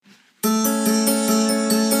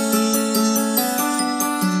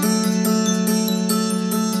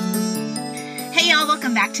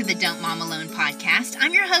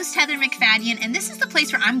Heather McFadden, and this is the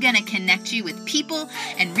place where I'm going to connect you with people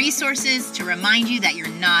and resources to remind you that you're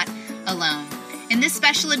not alone. In this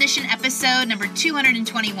special edition episode, number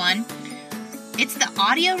 221, it's the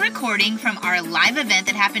audio recording from our live event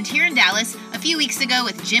that happened here in Dallas a few weeks ago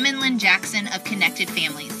with Jim and Lynne Jackson of Connected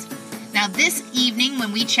Families. Now, this evening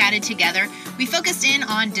when we chatted together, we focused in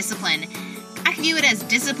on discipline. I view it as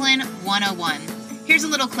Discipline 101. Here's a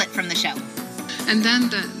little clip from the show. And then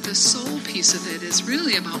the soul piece of it is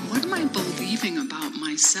really about what am I believing about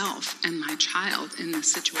myself and my child in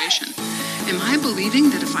this situation? Am I believing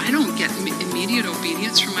that if I don't get immediate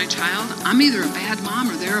obedience from my child, I'm either a bad mom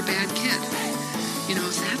or they're a bad kid? You know,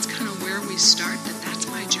 if that's kind of where we start, that's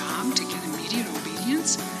my job to get immediate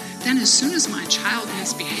obedience, then as soon as my child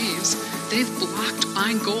misbehaves, they've blocked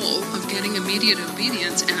my goal of getting immediate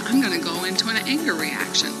obedience, and I'm going to go into an anger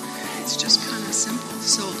reaction. It's just kind of simple.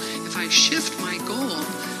 So if I shift my goal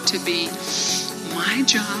to be, my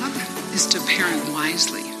job is to parent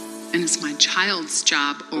wisely, and it's my child's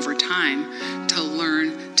job over time to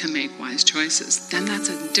learn to make wise choices, then that's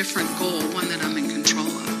a different goal, one that I'm in control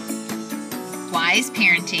of. Wise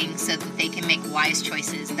parenting so that they can make wise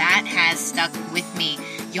choices. That has stuck with me.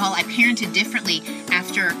 Y'all, I parented differently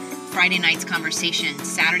after Friday night's conversation.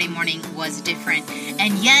 Saturday morning was different.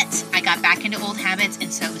 And yet, I got back into old habits,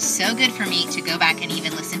 and so it was so good for me to go back and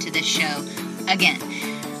even listen to this show again.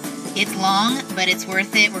 It's long, but it's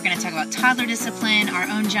worth it. We're going to talk about toddler discipline, our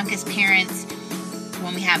own junk as parents,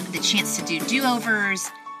 when we have the chance to do do-overs,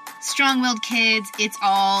 strong-willed kids. It's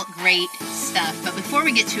all great stuff. But before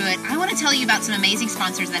we get to it, I want to tell you about some amazing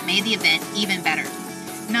sponsors that made the event even better.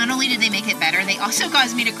 Not only did they make it better, they also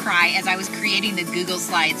caused me to cry as I was creating the Google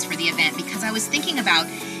Slides for the event because I was thinking about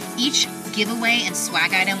each giveaway and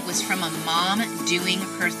swag item was from a mom doing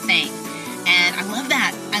her thing. And I love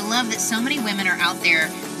that. I love that so many women are out there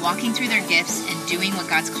walking through their gifts and doing what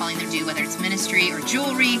God's calling them to do, whether it's ministry or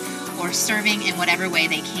jewelry or serving in whatever way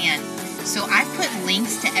they can. So I've put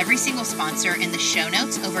links to every single sponsor in the show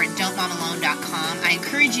notes over at don'tmomalone.com. I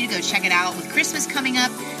encourage you to go check it out. With Christmas coming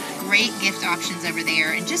up, great gift options over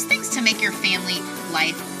there and just things to make your family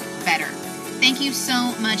life better. Thank you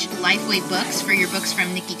so much, Lifeway Books, for your books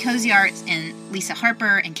from Nikki Koziarts and Lisa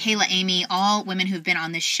Harper and Kayla Amy, all women who've been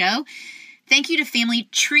on this show. Thank you to Family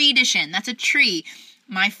Tradition. That's a tree.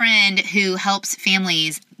 My friend who helps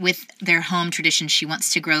families with their home traditions. She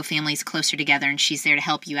wants to grow families closer together, and she's there to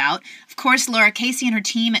help you out. Of course, Laura Casey and her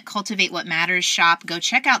team at Cultivate What Matters shop. Go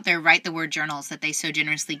check out their Write the Word journals that they so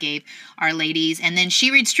generously gave our ladies. And then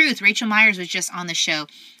She Reads Truth. Rachel Myers was just on the show.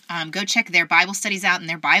 Go check their Bible studies out and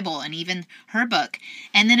their Bible and even her book.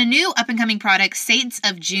 And then a new up-and-coming product, Saints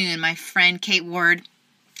of June. My friend Kate Ward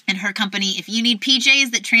and her company. If you need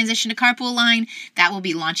PJs that transition to carpool line, that will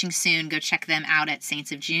be launching soon. Go check them out at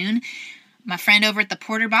Saints of June. My friend over at the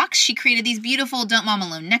Porter Box, she created these beautiful Don't Mom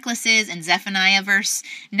Alone necklaces and Zephaniah verse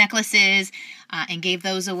necklaces and gave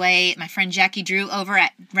those away. My friend Jackie Drew over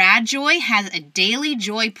at Rad Joy has a daily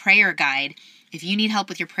joy prayer guide. If you need help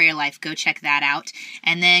with your prayer life, go check that out.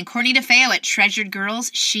 And then Courtney DeFeo at Treasured Girls,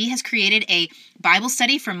 she has created a Bible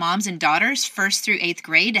study for moms and daughters, 1st through 8th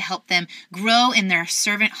grade, to help them grow in their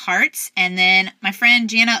servant hearts. And then my friend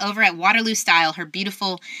Jana over at Waterloo Style, her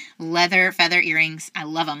beautiful leather feather earrings. I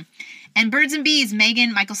love them. And Birds and Bees,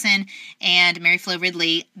 Megan Michelson and Mary Flo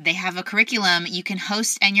Ridley, they have a curriculum you can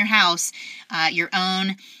host in your house, your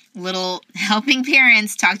own little helping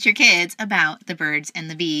parents talk to your kids about the birds and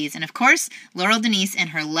the bees. And of course, Laurel Denise and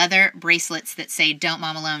her leather bracelets that say Don't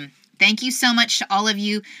Mom Alone. Thank you so much to all of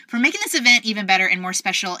you for making this event even better and more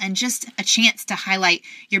special, and just a chance to highlight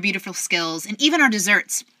your beautiful skills and even our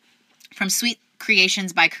desserts from Sweet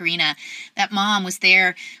Creations by Karina. That mom was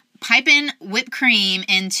there piping whipped cream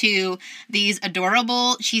into these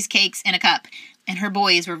adorable cheesecakes in a cup. And her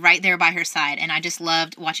boys were right there by her side. And I just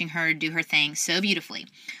loved watching her do her thing so beautifully.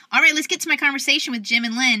 All right, let's get to my conversation with Jim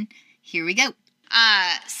and Lynne. Here we go.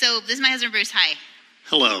 So this is my husband, Bruce. Hi.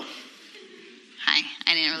 Hello. Hi.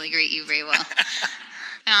 I didn't really greet you very well.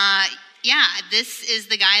 This is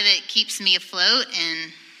the guy that keeps me afloat.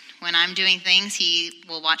 And when I'm doing things, he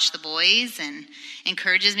will watch the boys and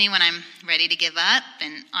encourages me when I'm ready to give up.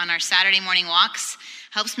 And on our Saturday morning walks,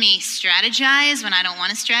 helps me strategize when I don't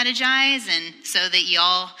want to strategize, and so that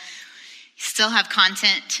y'all still have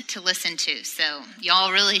content to listen to. So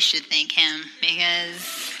y'all really should thank him,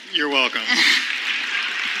 because... You're welcome.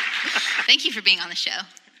 Thank you for being on the show.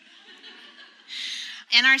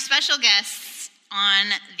 And our special guests on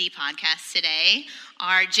the podcast today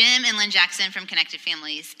are Jim and Lynne Jackson from Connected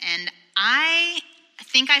Families. And I I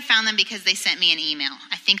think I found them because they sent me an email.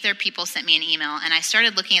 I think their people sent me an email, and I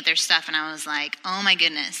started looking at their stuff, and I was like, oh my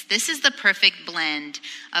goodness, this is the perfect blend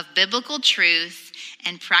of biblical truth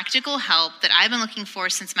and practical help that I've been looking for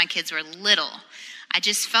since my kids were little. I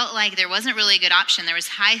just felt like there wasn't really a good option. There was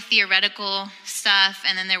high theoretical stuff,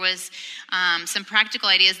 and then there was some practical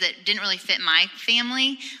ideas that didn't really fit my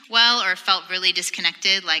family well, or felt really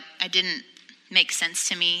disconnected, like I didn't make sense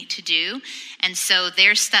to me to do. And so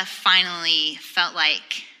their stuff finally felt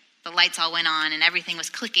like the lights all went on and everything was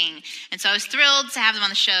clicking. And so I was thrilled to have them on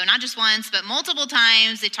the show, not just once, but multiple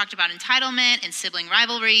times. They talked about entitlement and sibling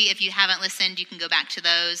rivalry. If you haven't listened, you can go back to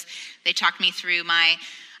those. They talked me through my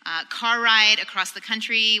car ride across the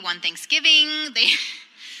country one Thanksgiving.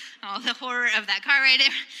 The horror of that car ride.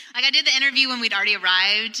 Like, I did the interview when we'd already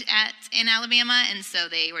arrived in Alabama, and so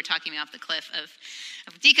they were talking me off the cliff of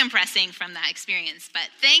decompressing from that experience. But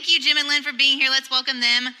thank you, Jim and Lynne, for being here. Let's welcome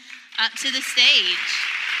them up to the stage.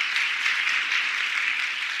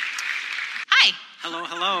 Hi. Hello,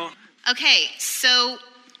 hello. Okay, so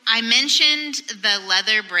I mentioned the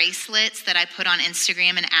leather bracelets that I put on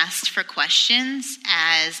Instagram and asked for questions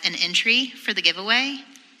as an entry for the giveaway.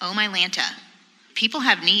 Oh my Lanta. People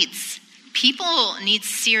have needs. People need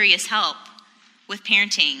serious help with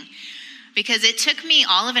parenting, because it took me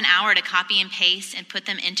all of an hour to copy and paste and put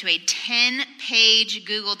them into a 10-page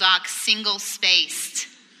Google Doc, single-spaced.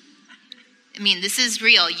 I mean, this is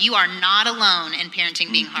real. You are not alone in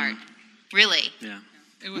parenting being hard. Really. Yeah.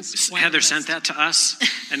 It was Heather sent that to us,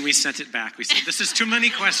 and we sent it back. We said, this is too many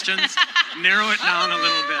questions. Narrow it down a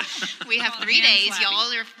little bit. We have 3 days.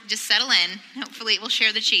 Y'all are just settle in. Hopefully we'll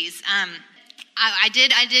share the cheese. I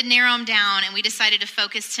did narrow them down, and we decided to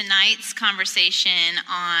focus tonight's conversation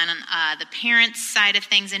on the parents' side of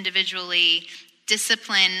things individually,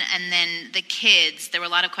 discipline, and then the kids. There were a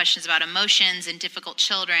lot of questions about emotions and difficult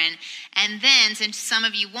children. And then, since some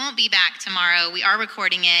of you won't be back tomorrow, we are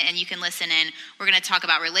recording it, and you can listen in. We're going to talk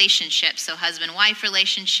about relationships, so husband-wife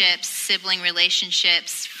relationships, sibling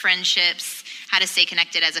relationships, friendships, how to stay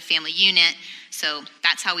connected as a family unit. So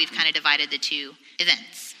that's how we've kind of divided the two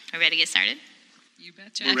events. Are we ready to get started? You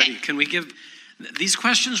betcha. We're ready. Can we give... These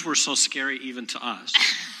questions were so scary even to us.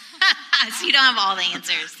 So you don't have all the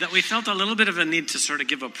answers. That we felt a little bit of a need to sort of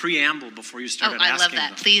give a preamble before you started asking. I love that.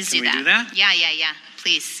 them. Please Can do we do that? Yeah,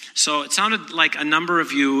 please. So it sounded like a number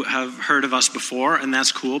of you have heard of us before, and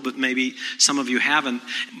that's cool, but maybe some of you haven't.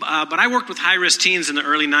 But I worked with high-risk teens in the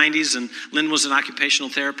early 90s, and Lynne was an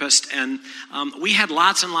occupational therapist, and we had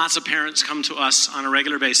lots and lots of parents come to us on a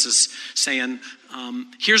regular basis saying,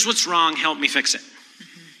 here's what's wrong, help me fix it.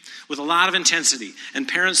 With a lot of intensity. And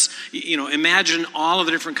parents, imagine all of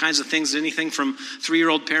the different kinds of things, anything from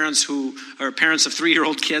 3-year-old parents who are parents of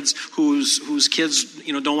 3-year-old kids whose kids,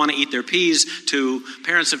 don't want to eat their peas, to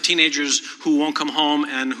parents of teenagers who won't come home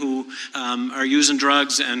and who are using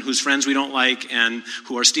drugs and whose friends we don't like and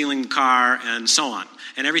who are stealing the car and so on.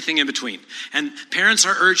 And everything in between. And parents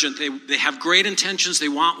are urgent. They have great intentions. They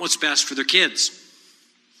want what's best for their kids.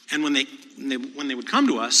 And when they would come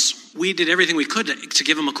to us, we did everything we could to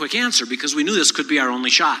give them a quick answer, because we knew this could be our only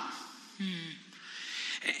shot.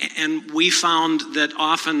 And we found that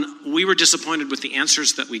often we were disappointed with the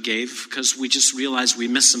answers that we gave, because we just realized we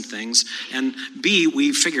missed some things. And B,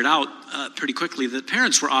 we figured out pretty quickly that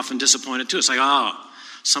parents were often disappointed too. It's like,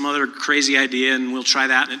 some other crazy idea, and we'll try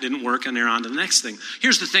that, and it didn't work, and they're on to the next thing.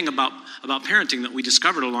 Here's the thing about parenting that we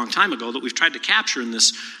discovered a long time ago that we've tried to capture in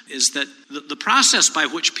this, is that the process by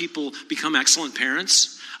which people become excellent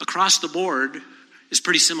parents across the board is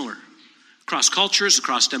pretty similar. Across cultures,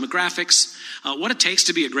 across demographics. What it takes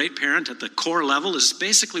to be a great parent at the core level is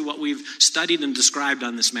basically what we've studied and described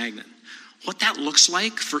on this magnet. What that looks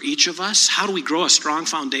like for each of us, how do we grow a strong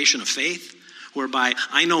foundation of faith, whereby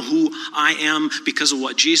I know who I am because of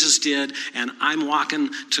what Jesus did, and I'm walking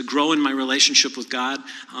to grow in my relationship with God.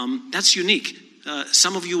 That's unique.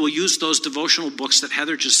 Some of you will use those devotional books that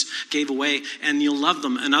Heather just gave away, and you'll love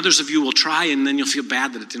them. And others of you will try, and then you'll feel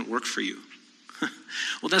bad that it didn't work for you.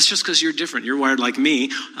 Well, that's just because you're different. You're wired like me.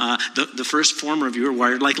 The first former of you are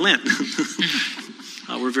wired like Lynne.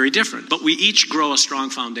 We're very different, but we each grow a strong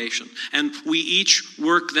foundation, and we each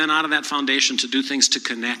work then out of that foundation to do things to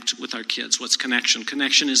connect with our kids. What's connection?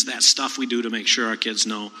 Connection is that stuff we do to make sure our kids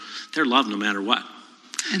know they're loved no matter what.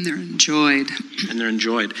 And they're enjoyed.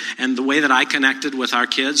 And the way that I connected with our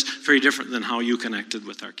kids, very different than how you connected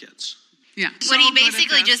with our kids. Yeah. What he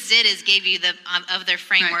basically just did is gave you of their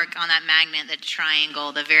framework on that magnet, the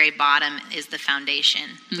triangle. The very bottom is the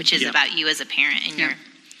foundation, which is about you as a parent and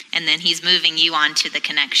and then he's moving you on to the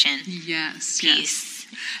connection piece.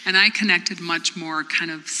 And I connected much more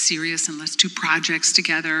kind of serious and let's do projects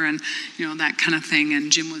together and, that kind of thing.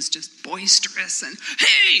 And Jim was just boisterous and,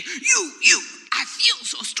 hey, you, I feel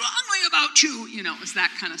so strongly about you. It was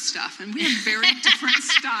that kind of stuff. And we had very different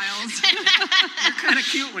styles. You're kind of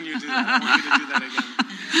cute when you do that. I want you to do that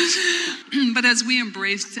again. But as we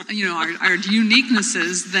embraced, our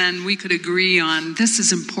uniquenesses, then we could agree on this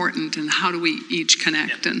is important and how do we each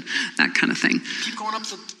connect and that kind of thing. Keep going up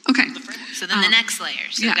the framework. So then the next layer.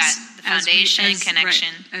 So yes, we've got the foundation, connection.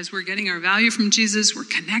 Right, as we're getting our value from Jesus, we're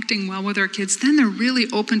connecting well with our kids, then they're really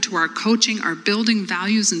open to our coaching, our building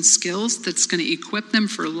values and skills that's going to equip them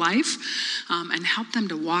for life and help them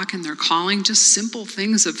to walk in their calling. Just simple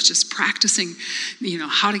things of just practicing,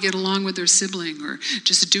 how to get along with their sibling or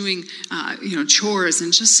just doing, chores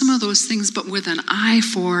and just some of those things, but with an eye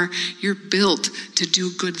for you're built to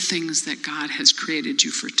do good things that God has created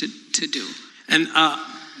you to do. And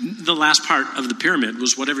the last part of the pyramid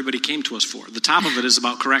was what everybody came to us for. The top of it is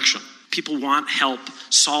about correction. People want help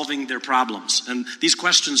solving their problems. And these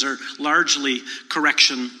questions are largely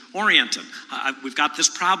correction-oriented. We've got this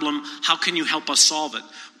problem. How can you help us solve it?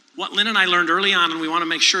 What Lynne and I learned early on, and we want to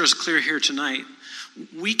make sure is clear here tonight,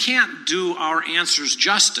 we can't do our answers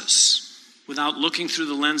justice without looking through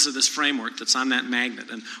the lens of this framework that's on that magnet.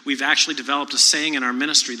 And we've actually developed a saying in our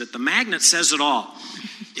ministry that the magnet says it all.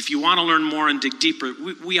 If you want to learn more and dig deeper,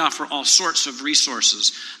 we offer all sorts of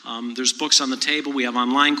resources. There's books on the table. We have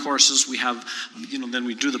online courses. We have, then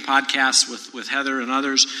we do the podcasts with Heather and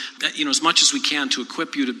others. As much as we can to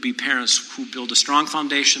equip you to be parents who build a strong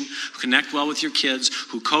foundation, who connect well with your kids,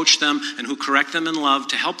 who coach them, and who correct them in love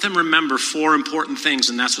to help them remember 4 important things,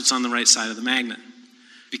 and that's what's on the right side of the magnet.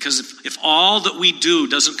 Because if all that we do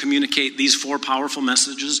doesn't communicate these 4 powerful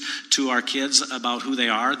messages to our kids about who they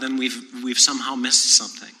are, then we've somehow missed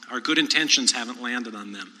something. Our good intentions haven't landed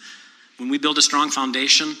on them. When we build a strong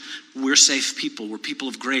foundation, we're safe people. We're people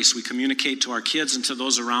of grace. We communicate to our kids and to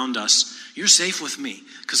those around us, you're safe with me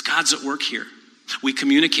because God's at work here. We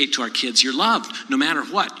communicate to our kids, you're loved no matter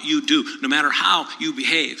what you do, no matter how you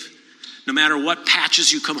behave. No matter what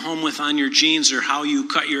patches you come home with on your jeans or how you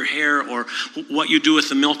cut your hair or what you do with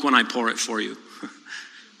the milk when I pour it for you.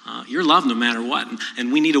 You're loved no matter what.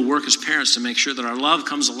 And we need to work as parents to make sure that our love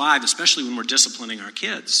comes alive, especially when we're disciplining our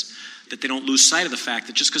kids, that they don't lose sight of the fact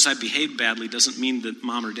that just because I behaved badly doesn't mean that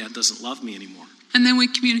mom or dad doesn't love me anymore. And then we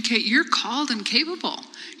communicate, you're called and capable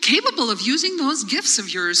of using those gifts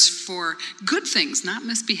of yours for good things, not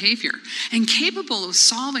misbehavior, and capable of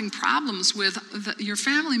solving problems with your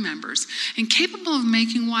family members, and capable of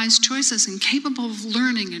making wise choices, and capable of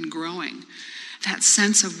learning and growing. That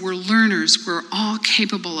sense of we're learners, we're all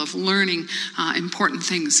capable of learning important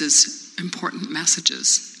things is important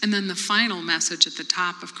messages. And then the final message at the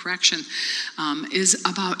top of correction is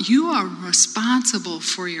about you are responsible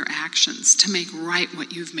for your actions to make right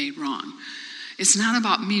what you've made wrong. It's not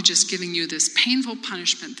about me just giving you this painful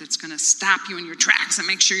punishment that's going to stop you in your tracks and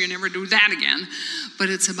make sure you never do that again. But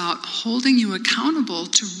it's about holding you accountable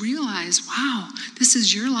to realize, wow, this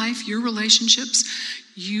is your life, your relationships.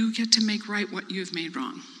 You get to make right what you've made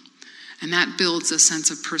wrong. And that builds a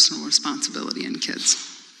sense of personal responsibility in kids.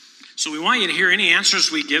 So we want you to hear any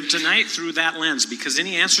answers we give tonight through that lens, because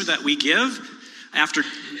any answer that we give after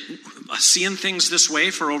seeing things this way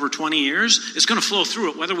for over 20 years is going to flow through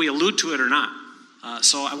it, whether we allude to it or not.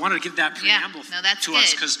 So I wanted to give that preamble to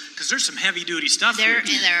us because there's some heavy-duty stuff here.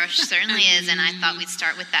 There certainly is, and I thought we'd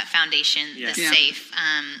start with that foundation, the safe,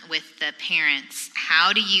 with the parents.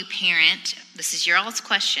 How do you parent? This is your all's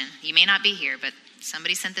question. You may not be here, but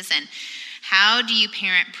somebody sent this in. How do you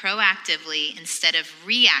parent proactively instead of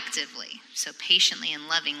reactively, so patiently and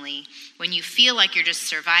lovingly, when you feel like you're just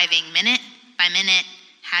surviving minute by minute?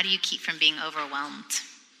 How do you keep from being overwhelmed?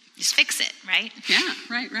 Just fix it, right? Yeah,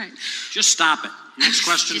 right. Just stop it. Next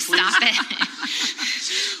question, just please. Stop it.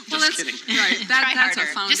 Just kidding. Right. That's a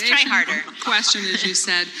foundation just try harder. Question, as you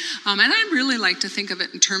said. And I really like to think of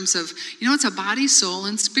it in terms of, it's a body, soul,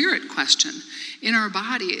 and spirit question. In our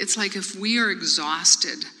body, it's like if we are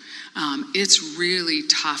exhausted, it's really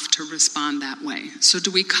tough to respond that way. So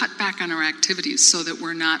do we cut back on our activities so that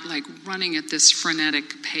we're not like running at this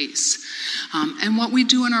frenetic pace? And what we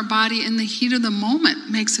do in our body in the heat of the moment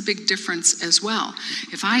makes a big difference as well.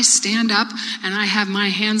 If I stand up and I have my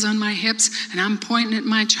hands on my hips and I'm pointing at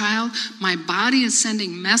my child, my body is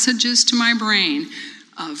sending messages to my brain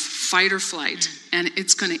of fight or flight. And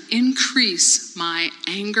it's going to increase my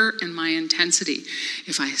anger and my intensity.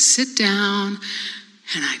 If I sit down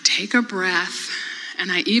and I take a breath,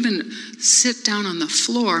 and I even sit down on the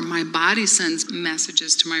floor, my body sends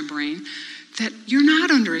messages to my brain that you're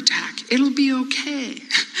not under attack. It'll be okay.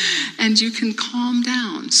 And you can calm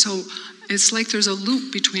down. So it's like there's a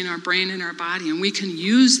loop between our brain and our body, and we can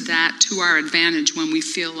use that to our advantage when we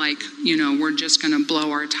feel like, we're just going to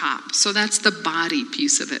blow our top. So that's the body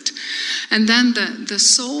piece of it. And then the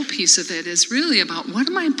soul piece of it is really about, what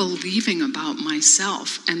am I believing about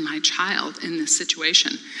myself and my child in this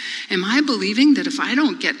situation? Am I believing that if I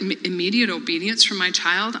don't get immediate obedience from my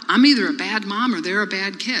child, I'm either a bad mom or they're a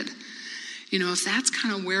bad kid? If that's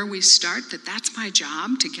kind of where we start, that's my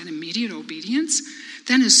job, to get immediate obedience,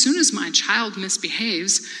 then as soon as my child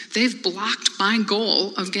misbehaves, they've blocked my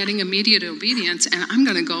goal of getting immediate obedience, and I'm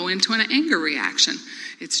going to go into an anger reaction.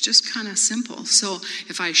 It's just kind of simple. So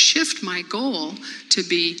if I shift my goal to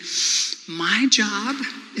be, my job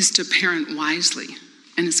is to parent wisely,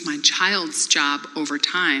 and it's my child's job over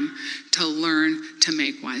time to learn to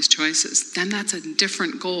make wise choices, then that's a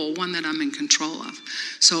different goal, one that I'm in control of.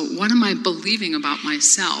 So what am I believing about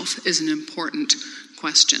myself is an important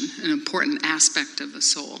question, an important aspect of the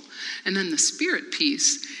soul. And then the spirit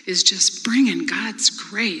piece is just bringing God's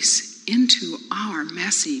grace into our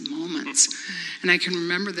messy moments. And I can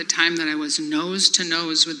remember the time that I was nose to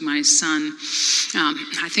nose with my son.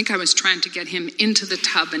 I think I was trying to get him into the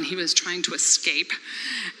tub and he was trying to escape.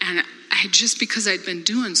 And because I'd been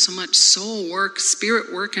doing so much soul work,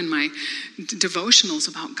 spirit work in my devotionals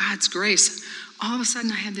about God's grace, all of a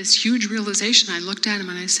sudden I had this huge realization. I looked at him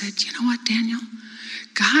and I said, you know what, Daniel?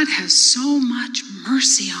 God has so much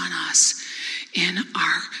mercy on us in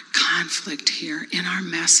our conflict here, in our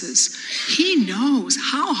messes. He knows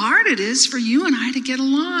how hard it is for you and I to get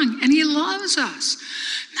along, and he loves us.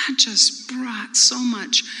 That just brought so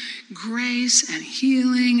much grace and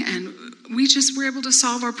healing, and we just were able to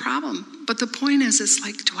solve our problem. But the point is, it's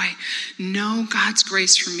like, do I know God's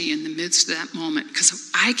grace for me in the midst of that moment? Because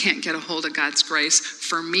if I can't get a hold of God's grace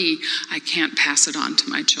for me, I can't pass it on to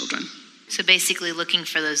my children. So basically looking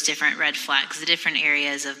for those different red flags, the different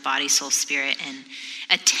areas of body, soul, spirit, and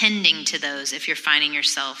attending to those if you're finding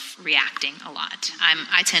yourself reacting a lot.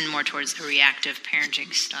 I tend more towards a reactive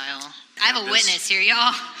parenting style. I have a witness here,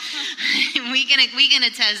 y'all. we can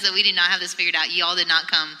attest that we did not have this figured out. Y'all did not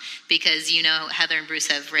come because, Heather and Bruce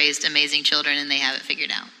have raised amazing children and they have it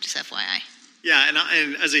figured out. Just FYI. Yeah,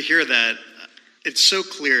 and as I hear that, it's so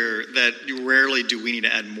clear that rarely do we need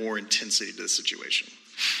to add more intensity to the situation.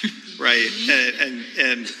 Right,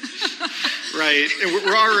 and right, and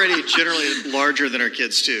we're already generally larger than our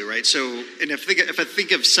kids too, right? So, and if I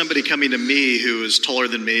think of somebody coming to me who is taller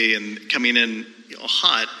than me and coming in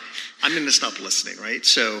hot, I'm going to stop listening, right?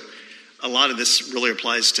 So, a lot of this really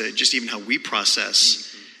applies to just even how we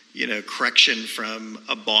process, correction from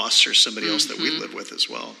a boss or somebody else that we live with as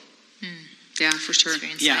well. Yeah, for sure.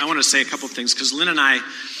 Yeah, I want to say a couple of things because Lynne and I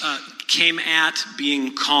came at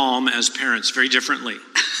being calm as parents very differently.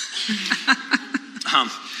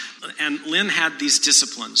 And Lynne had these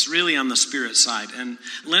disciplines really on the spirit side. And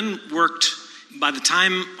Lynne worked, by the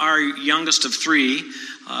time our youngest of 3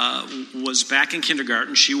 was back in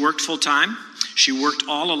kindergarten, she worked full time. She worked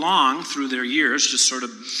all along through their years, just sort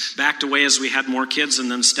of backed away as we had more kids and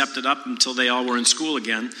then stepped it up until they all were in school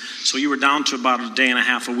again. So you were down to about a day and a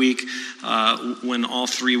half a week when all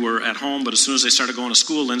 3 were at home. But as soon as they started going to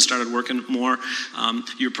school, Lynne started working more.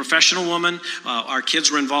 You're a professional woman. Our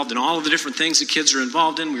kids were involved in all of the different things that kids are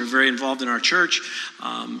involved in. We were very involved in our church.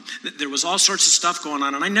 There was all sorts of stuff going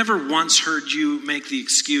on. And I never once heard you make the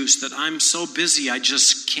excuse that I'm so busy I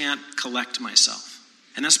just can't collect myself.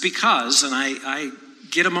 And that's because, and I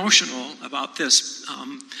get emotional about this,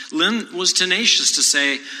 Lynne was tenacious to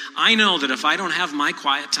say, I know that if I don't have my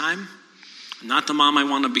quiet time, I'm not the mom I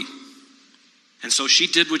want to be. And so she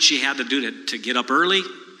did what she had to do to get up early,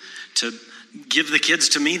 to give the kids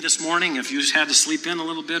to me this morning. If you had to sleep in a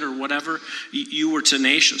little bit or whatever, you were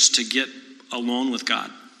tenacious to get alone with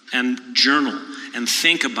God and journal and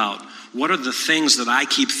think about what are the things that I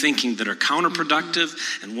keep thinking that are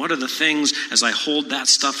counterproductive, and what are the things, as I hold that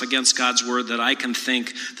stuff against God's word, that I can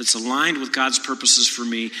think that's aligned with God's purposes for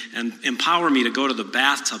me and empower me to go to the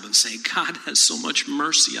bathtub and say, God has so much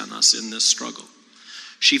mercy on us in this struggle.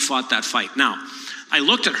 She fought that fight. Now, I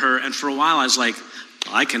looked at her, and for a while I was like,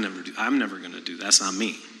 I'm never going to do that. That's not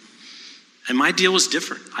me. And my deal was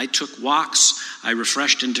different. I took walks. I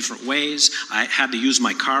refreshed in different ways. I had to use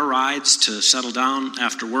my car rides to settle down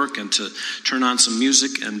after work and to turn on some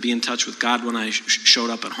music and be in touch with God when I showed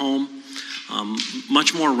up at home.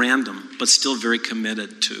 Much more random, but still very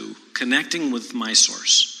committed to connecting with my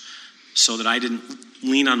source so that I didn't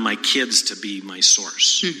lean on my kids to be my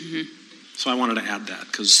source. Mm-hmm. So I wanted to add that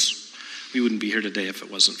because we wouldn't be here today if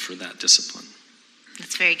it wasn't for that discipline.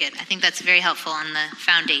 That's very good. I think that's very helpful on the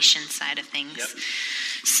foundation side of things. Yep.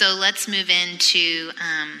 So let's move into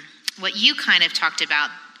what you kind of talked about,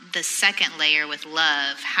 the second layer with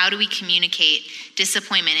love. How do we communicate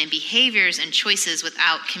disappointment in behaviors and choices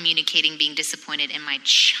without communicating being disappointed in my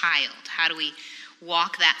child? How do we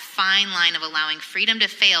walk that fine line of allowing freedom to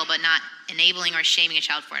fail but not enabling or shaming a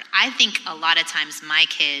child for it? I think a lot of times my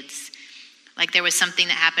kids, like there was something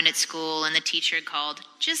that happened at school and the teacher called,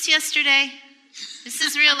 just yesterday. This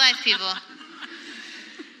is real life, people.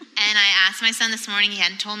 And I asked my son this morning, he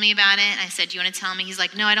hadn't told me about it. I said, do you want to tell me? He's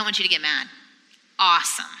like, no, I don't want you to get mad.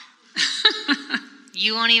 Awesome.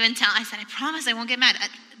 You won't even tell. I said, I promise I won't get mad.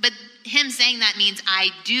 But him saying that means I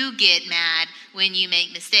do get mad when you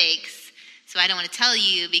make mistakes. So I don't want to tell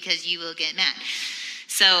you because you will get mad.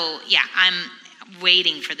 So yeah, I'm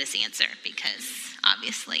waiting for this answer because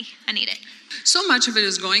obviously I need it. So much of it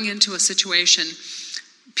is going into a situation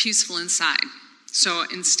peaceful inside. So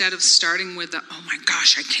instead of starting with the, oh my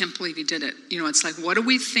gosh, I can't believe he did it. It's like, what are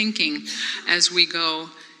we thinking as we go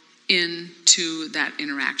into that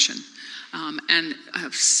interaction? And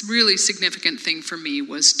a really significant thing for me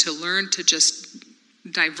was to learn to just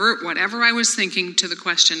divert whatever I was thinking to the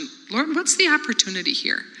question, Lord, what's the opportunity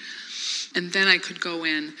here? And then I could go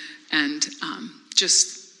in and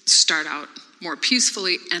just start out more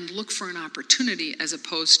peacefully and look for an opportunity as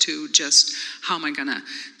opposed to just, how am I going to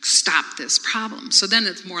stop this problem? So then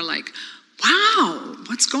it's more like, wow,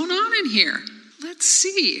 what's going on in here? Let's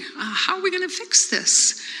see, how are we going to fix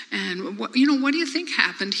this? And what do you think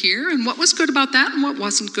happened here? And what was good about that and what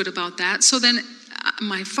wasn't good about that? So then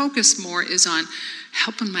my focus more is on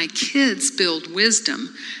helping my kids build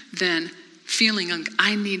wisdom than feeling like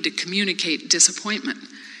I need to communicate disappointment.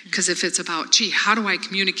 Because if it's about, how do I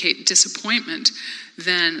communicate disappointment,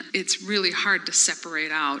 then it's really hard to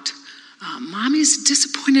separate out. Mommy's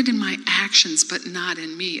disappointed in my actions, but not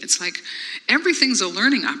in me. It's like everything's a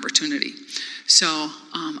learning opportunity. So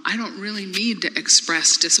I don't really need to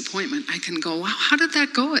express disappointment. I can go, wow, how did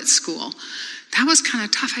that go at school? That was kind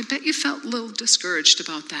of tough. I bet you felt a little discouraged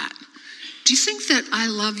about that. Do you think that I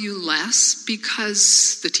love you less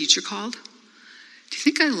because the teacher called? Do you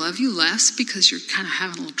think I love you less because you're kind of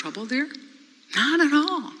having a little trouble there? Not at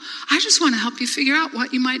all. I just want to help you figure out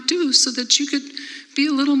what you might do so that you could be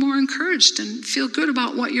a little more encouraged and feel good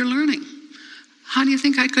about what you're learning. How do you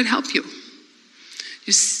think I could help you?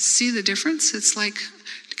 You see the difference? It's like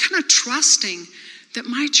kind of trusting that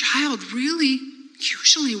my child really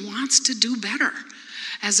usually wants to do better,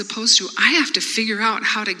 as opposed to I have to figure out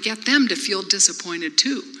how to get them to feel disappointed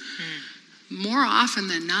too. More often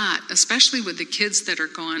than not, especially with the kids that are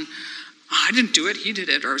going, oh, I didn't do it, he did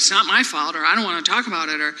it, or it's not my fault, or I don't want to talk about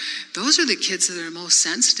it, or those are the kids that are most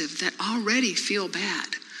sensitive that already feel bad.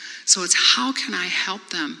 So it's how can I help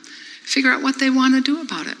them figure out what they want to do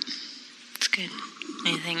about it? That's good.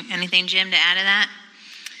 Anything, Jim, to add to that?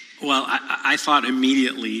 Well, I thought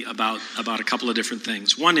immediately about a couple of different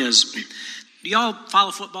things. One is, do y'all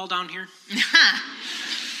follow football down here?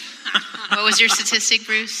 What was your statistic,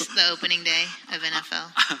 Bruce, the opening day of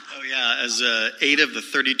NFL? Oh, yeah. As 8 of the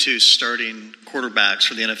 32 starting quarterbacks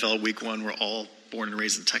for the NFL Week 1 were all born and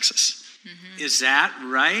raised in Texas. Mm-hmm. Is that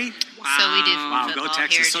right? Wow. So we do football go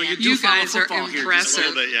Texas. Here, so Jim. you guys are football impressive.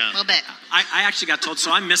 Here. A little bit, yeah. A little bit. I actually got told,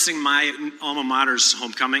 so I'm missing my alma mater's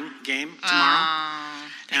homecoming game tomorrow.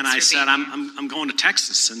 And I said, I'm going to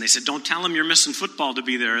Texas. And they said, don't tell them you're missing football to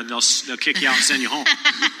be there. They'll kick you out and send you home.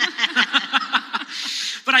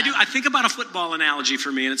 But I think about a football analogy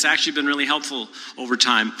for me, and it's actually been really helpful over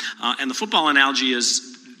time. And the football analogy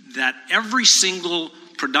is that every single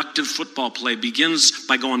productive football play begins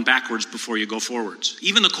by going backwards before you go forwards.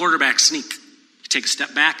 Even the quarterback sneak. You take a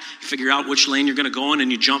step back, you figure out which lane you're going to go in,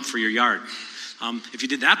 and you jump for your yard. If you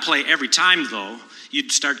did that play every time, though,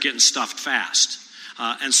 you'd start getting stuffed fast.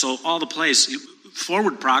 And so all the plays,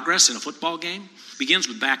 forward progress in a football game begins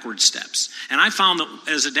with backward steps. And I found that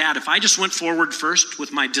as a dad, if I just went forward first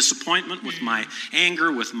with my disappointment, with my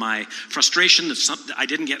anger, with my frustration that I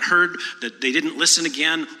didn't get heard, that they didn't listen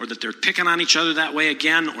again, or that they're picking on each other that way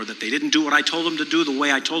again, or that they didn't do what I told them to do the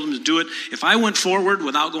way I told them to do it, if I went forward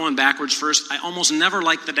without going backwards first, I almost never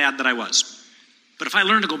liked the dad that I was. But if I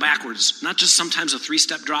learned to go backwards, not just sometimes a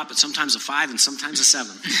 3-step drop, but sometimes a 5 and sometimes a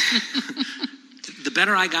 7, the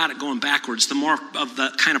better I got at going backwards, the more of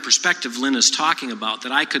the kind of perspective Lynne is talking about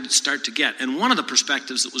that I could start to get. And one of the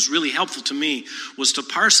perspectives that was really helpful to me was to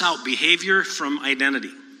parse out behavior from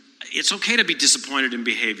identity. It's okay to be disappointed in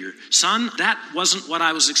behavior. Son, that wasn't what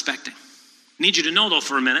I was expecting. Need you to know, though,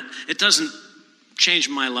 for a minute, it doesn't change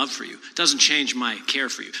my love for you. It doesn't change my care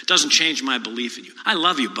for you. It doesn't change my belief in you. I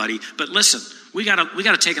love you, buddy, but listen, we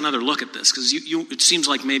gotta take another look at this, because it seems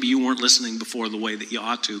like maybe you weren't listening before the way that you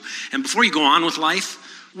ought to. And before you go on with life,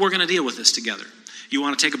 we're going to deal with this together. You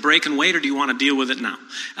want to take a break and wait, or do you want to deal with it now?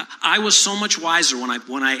 I was so much wiser when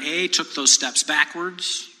I took those steps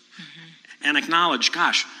backwards and acknowledged,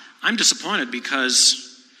 gosh, I'm disappointed because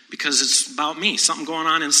it's about me, something going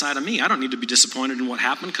on inside of me. I don't need to be disappointed in what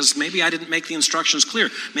happened, because maybe I didn't make the instructions clear.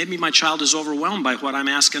 Maybe my child is overwhelmed by what I'm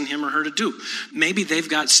asking him or her to do. Maybe they've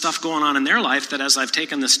got stuff going on in their life that, as I've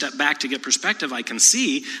taken this step back to get perspective, I can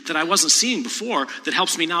see that I wasn't seeing before, that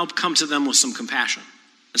helps me now come to them with some compassion.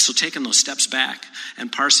 And so taking those steps back and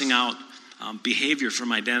parsing out behavior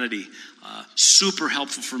from identity, super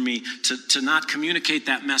helpful for me to not communicate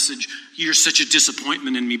that message, you're such a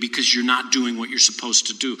disappointment in me because you're not doing what you're supposed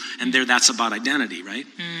to do. And that's about identity, right?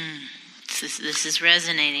 This is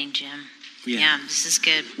resonating, Jim. Yeah, this is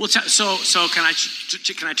good. Well, so can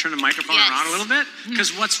I turn the microphone around a little bit?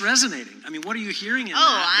 Because what's resonating? I mean, what are you hearing in that?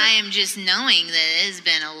 I am just knowing that it has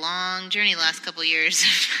been a long journey the last couple of years.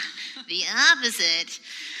 The opposite.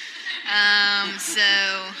 So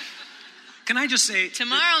can I just say,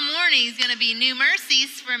 tomorrow morning is going to be New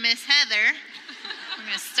Mercies for Miss Heather. We're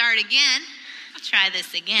going to start again. Try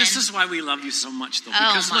this again. This is why we love you so much, though.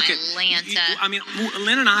 Oh, because my look at Lanta. I mean,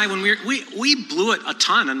 Lynn and I, when we blew it a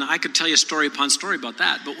ton, and I could tell you story upon story about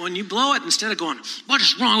that. But when you blow it, instead of going, "What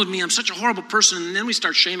is wrong with me? I'm such a horrible person," and then we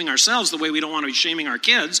start shaming ourselves the way we don't want to be shaming our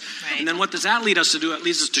kids. Right. And then what does that lead us to do? It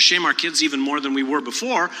leads us to shame our kids even more than we were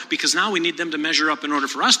before, because now we need them to measure up in order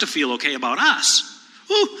for us to feel okay about us.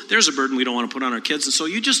 Ooh, there's a burden we don't want to put on our kids. And so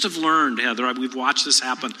you just have learned, Heather, we've watched this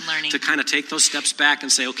happen, to kind of take those steps back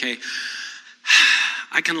and say, okay,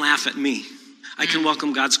 I can laugh at me. I can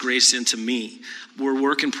welcome God's grace into me. We're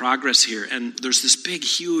work in progress here. And there's this big,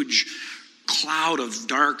 huge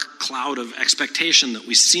dark cloud of expectation that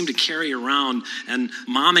we seem to carry around. And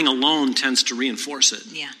momming alone tends to reinforce it.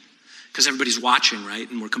 Yeah. Because everybody's watching, right?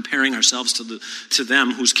 And we're comparing ourselves to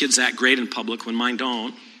them, whose kids act great in public when mine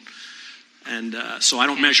don't. And so I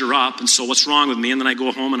don't measure up, and so what's wrong with me? And then I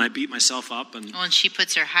go home and I beat myself up. And she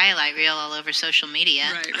puts her highlight reel all over social media.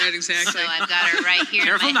 Right, exactly. So I've got her right here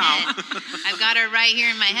Careful in my now. head. I've got her right here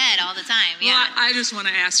in my head all the time. Yeah. Well, I just want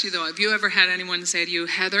to ask you, though, have you ever had anyone say to you,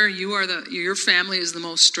 Heather, your family is the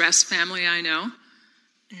most stressed family I know?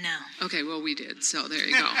 No. Okay, well, we did, so there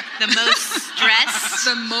you go. The most stressed?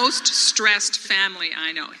 The most stressed family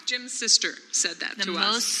I know. Jim's sister said that to us. The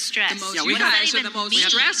most stressed. The most, Yeah, you guys are even the most mean?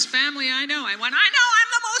 stressed family I know. I went, I know,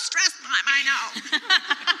 I'm the most stressed I know.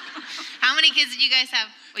 How many kids did you guys have?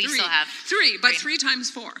 Well, you still have. Three, but 3 times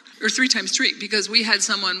 4. Or 3 times 3, because we had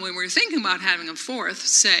someone, when we were thinking about having a 4th,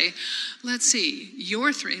 say, let's see,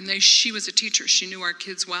 you're 3. And she was a teacher. She knew our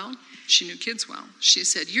kids well. She knew kids well. She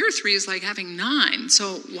said, your 3 is like having 9.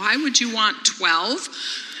 So why would you want 12?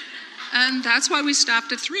 And that's why we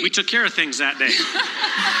stopped at 3. we took care of things that day.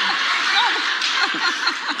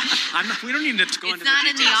 We don't need to go into the details. It's not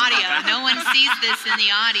in the audio. No one sees this in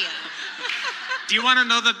the audio. Do you want to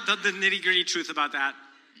know the nitty-gritty truth about that?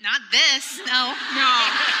 Not this. No.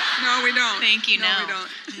 No, we don't. Thank you. No, No. we don't.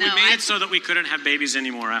 No, We made it so that we couldn't have babies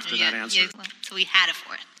anymore after that answer. Well, so we had a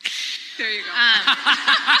 4th. There you go.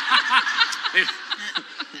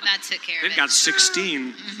 That took care of it. They've got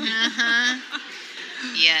 16.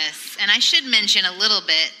 Yes. And I should mention a little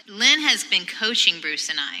bit, Lynne has been coaching Bruce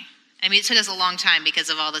and I. I mean, it took us a long time because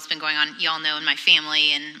of all that's been going on, y'all know, in my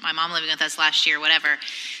family and my mom living with us last year, whatever.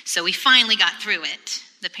 So we finally got through it,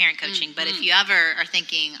 the parent coaching. But if you ever are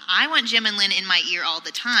thinking, I want Jim and Lynne in my ear all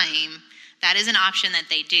the time, that is an option that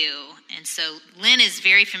they do. And so Lynne is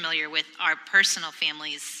very familiar with our personal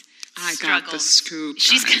families' I struggles. got the scoop.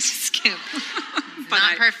 She's got the guys. scoop. But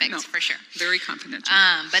Not perfect, for sure. Very confidential.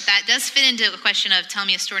 But that does fit into a question of tell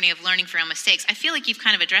me a story of learning from your own mistakes. I feel like you've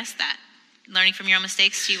kind of addressed that. Learning from your own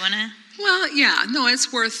mistakes. Do you want to? Well, yeah, no,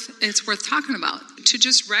 it's worth talking about. To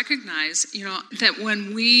just recognize, that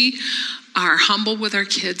when we are humble with our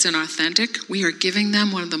kids and authentic, we are giving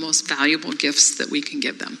them one of the most valuable gifts that we can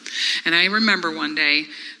give them. And I remember one day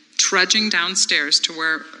trudging downstairs to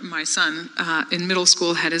where my son in middle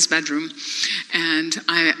school had his bedroom, and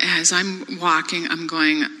as I'm walking, I'm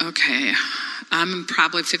going, okay, I'm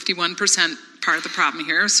probably 51% part of the problem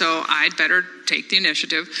here, so I'd better take the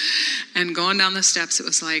initiative. And going down the steps, it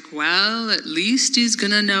was like, well, at least he's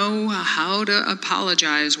going to know how to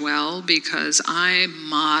apologize well, because I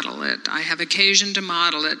model it. I have occasion to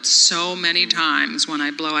model it so many times when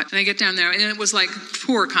I blow it. And I get down there, and it was like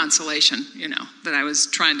poor consolation, that I was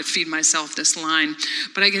trying to feed myself this line.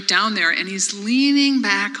 But I get down there, and he's leaning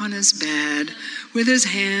back on his bed with his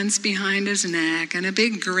hands behind his neck and a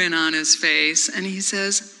big grin on his face. And he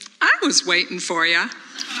says, I was waiting for you.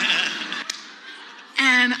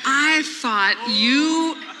 And I thought,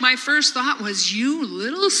 my first thought was, you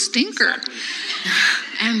little stinker.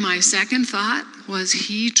 Exactly. And my second thought was,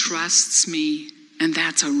 he trusts me, and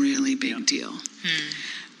that's a really big deal.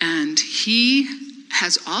 And he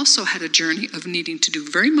has also had a journey of needing to do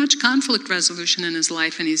very much conflict resolution in his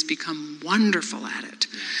life, and he's become wonderful at it.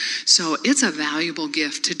 So it's a valuable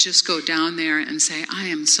gift to just go down there and say, I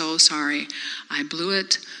am so sorry. I blew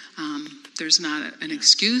it. There's not an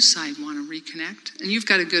excuse. I want to reconnect. And you've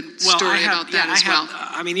got a good story about that as well.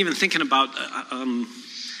 I mean, even thinking about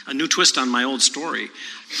a new twist on my old story,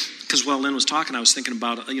 because while Lynn was talking, I was thinking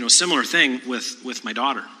about a similar thing with my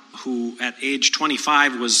daughter, who at age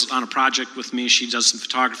 25 was on a project with me. She does some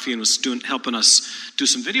photography and was helping us do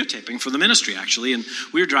some videotaping for the ministry, actually. And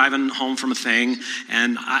we were driving home from a thing,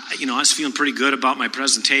 and I was feeling pretty good about my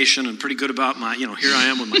presentation and pretty good about my, here I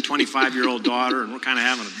am with my 25-year-old daughter, and we're kind of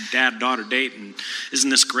having a dad-daughter date, and isn't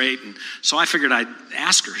this great? And so I figured I'd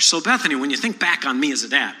ask her. So Bethany, when you think back on me as a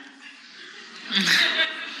dad,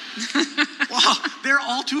 well, they're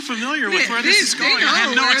all too familiar with where this is going.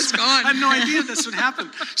 I had no idea this would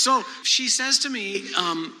happen. So she says to me,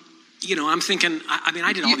 I'm thinking,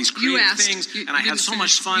 I did all these creative things, and I had so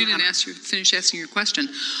much fun. You didn't finish asking your question.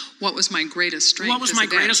 What was my greatest strength? What was my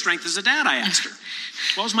greatest strength as a dad? I asked her.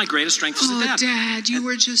 What was my greatest strength as a dad? Oh, Dad, you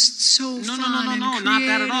were just so fun. No, not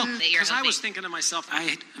that at all. Because I was thinking to myself,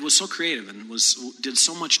 I was so creative and did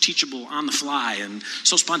so much teachable on the fly and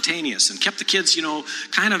so spontaneous and kept the kids,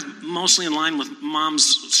 kind of mostly in line with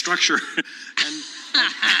Mom's structure.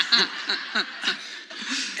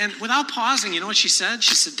 And without pausing, you know what she said?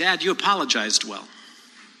 She said, Dad, you apologized well.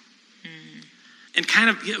 And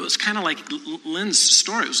it was kind of like Lynn's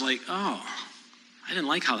story. It was like, oh, I didn't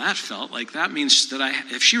like how that felt. Like, that means that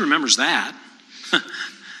if she remembers that,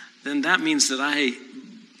 then that means that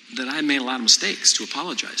I made a lot of mistakes to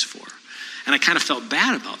apologize for. And I kind of felt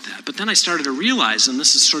bad about that. But then I started to realize, and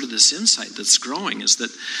this is sort of this insight that's growing, is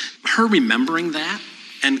that her remembering that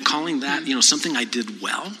and calling that, something I did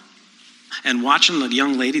well, and watching the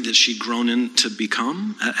young lady that she'd grown into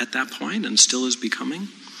become at that point and still is becoming,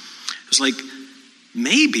 it was like,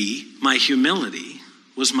 maybe my humility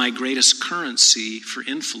was my greatest currency for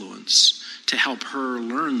influence to help her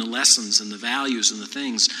learn the lessons and the values and the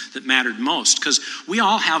things that mattered most. Because we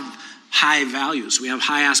all have high values. We have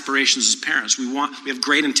high aspirations as parents. We have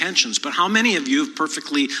great intentions. But how many of you have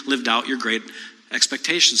perfectly lived out your great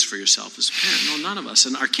expectations for yourself as a parent? No, none of us.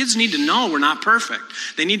 And our kids need to know we're not perfect.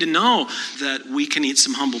 They need to know that we can eat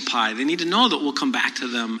some humble pie. They need to know that we'll come back to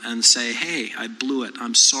them and say, hey, I blew it.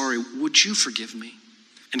 I'm sorry. Would you forgive me?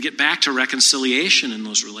 And get back to reconciliation in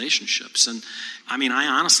those relationships. And I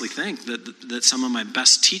honestly think that some of my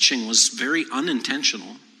best teaching was very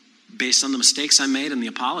unintentional, based on the mistakes I made and the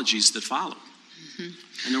apologies that followed. Mm-hmm.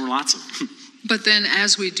 And there were lots of them. But then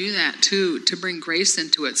as we do that too, to bring grace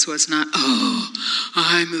into it, so it's not, oh,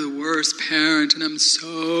 I'm the worst parent and I'm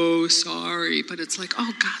so sorry. But it's like,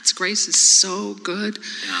 oh, God's grace is so good.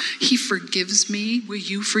 Yeah. He forgives me. Will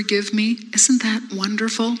you forgive me? Isn't that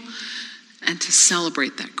wonderful? And to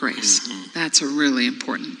celebrate that grace, that's a really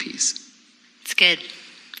important piece. It's good.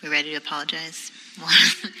 We ready to apologize?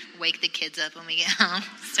 Wake the kids up when we get home.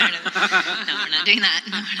 No, we're not doing that.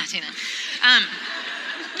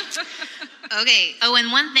 Okay. Oh,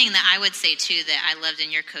 and one thing that I would say too that I loved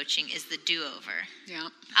in your coaching is the do-over. Yeah.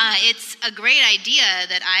 It's a great idea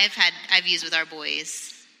that I've used with our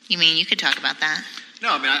boys. You mean you could talk about that? No,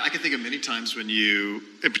 I can think of many times when you,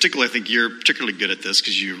 in particular, I think you're particularly good at this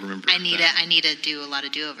because you remember. I need to do a lot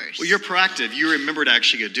of do-overs. Well, you're proactive. You remember to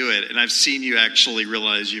actually go do it, and I've seen you actually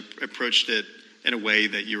realize you approached it in a way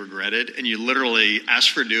that you regretted, and you literally asked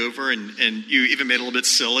for a do-over, and you even made it a little bit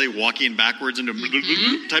silly, walking backwards into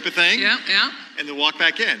type of thing. Yeah. And then walk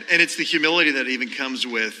back in. And it's the humility that even comes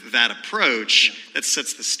with that approach that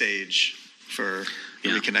sets the stage for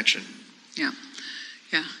reconnection. Yeah.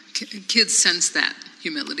 Kids sense that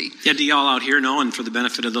humility. Yeah, do y'all out here know, and for the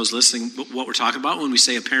benefit of those listening, what we're talking about when we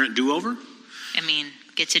say a parent do-over?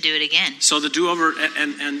 Get to do it again. So the do-over,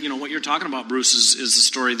 and what you're talking about, Bruce, is the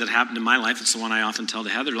story that happened in my life. It's the one I often tell to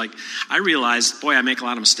Heather. Like, I realized, boy, I make a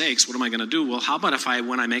lot of mistakes. What am I going to do? Well, how about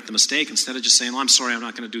when I make the mistake, instead of just saying, I'm sorry, I'm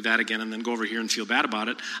not going to do that again, and then go over here and feel bad about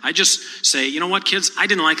it, I just say, you know what, kids, I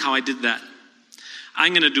didn't like how I did that.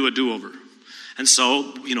 I'm going to do a do-over. And so,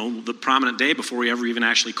 the prominent day before we ever even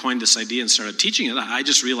actually coined this idea and started teaching it, I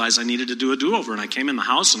just realized I needed to do a do-over. And I came in the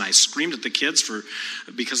house and I screamed at the kids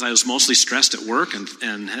because I was mostly stressed at work and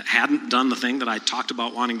hadn't done the thing that I talked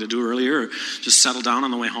about wanting to do earlier, or just settle down on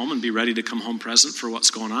the way home and be ready to come home present for what's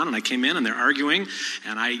going on. And I came in and they're arguing.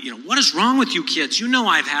 And what is wrong with you kids?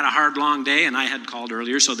 I've had a hard, long day. And I had called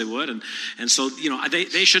earlier so they would. And so,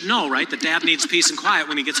 they should know, right, that Dad needs peace and quiet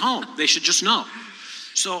when he gets home. They should just know.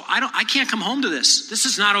 So I can't come home to this. This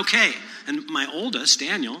is not okay. And my oldest,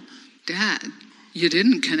 Daniel. Dad, you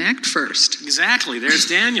didn't connect first. Exactly. There's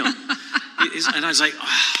Daniel. And I was like,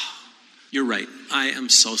 you're right. I am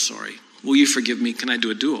so sorry. Will you forgive me? Can I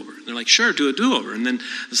do a do-over? They're like, sure, do a do-over. And then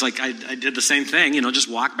it's like I did the same thing, just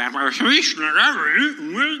walk back. Close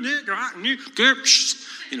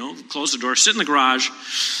the door, sit in the garage.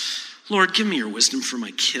 Lord, give me your wisdom for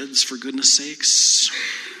my kids, for goodness sakes.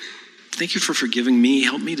 Thank you for forgiving me.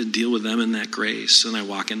 Help me to deal with them in that grace. And I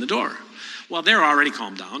walk in the door. Well, they're already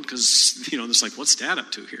calmed down because, it's like, what's Dad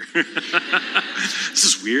up to here? This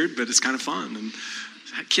is weird, but it's kind of fun. And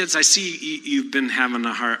kids, I see you've been having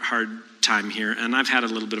a hard time here, and I've had a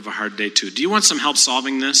little bit of a hard day too. Do you want some help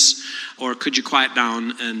solving this? Or could you quiet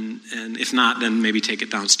down, and if not, then maybe take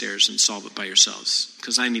it downstairs and solve it by yourselves?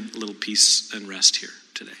 Because I need a little peace and rest here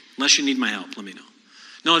today. Unless you need my help, let me know.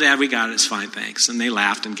 No, Dad, we got it. It's fine, thanks. And they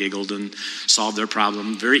laughed and giggled and solved their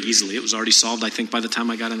problem very easily. It was already solved, I think, by the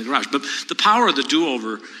time I got in the garage. But the power of the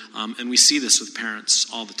do-over, and we see this with parents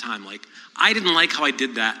all the time. Like, I didn't like how I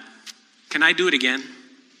did that. Can I do it again?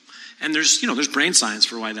 And there's brain science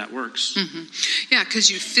for why that works. Mm-hmm. Yeah,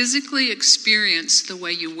 because you physically experience the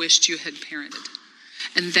way you wished you had parented.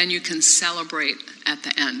 And then you can celebrate at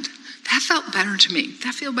the end. That felt better to me.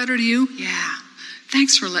 That feel better to you? Yeah.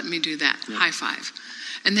 Thanks for letting me do that. Yep. High five.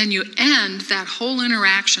 And then you end that whole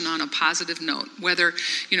interaction on a positive note,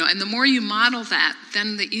 and the more you model that,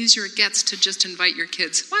 then the easier it gets to just invite your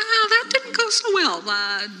kids, wow, that didn't go so well.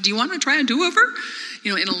 Do you want to try a do-over?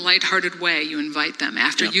 In a lighthearted way, you invite them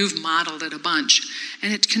after you've modeled it a bunch.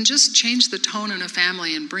 And it can just change the tone in a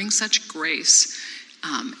family and bring such grace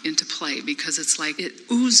into play, because it's like it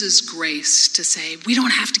oozes grace to say we don't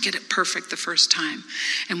have to get it perfect the first time,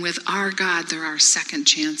 and with our God there are second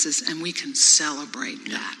chances, and we can celebrate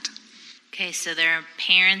that. Okay, so there are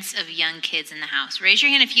parents of young kids in the house. Raise your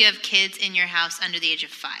hand if you have kids in your house under the age of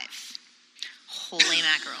 5. Holy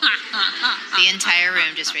mackerel. The entire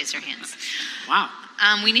room just raised their hands. Wow.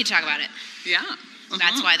 We need to talk about it. Yeah.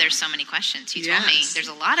 That's why there's so many questions. You told me there's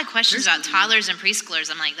a lot of questions about toddlers and preschoolers.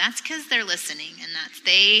 I'm like, that's because they're listening and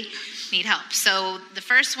they need help. So the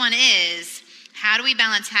first one is, how do we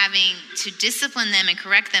balance having to discipline them and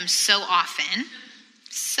correct them so often,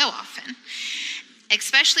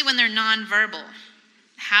 especially when they're nonverbal?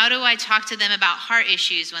 How do I talk to them about heart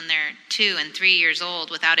issues when they're 2 and 3 years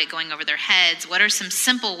old without it going over their heads? What are some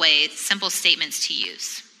simple statements to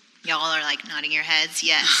use? Y'all are like nodding your heads,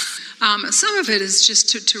 yes. Some of it is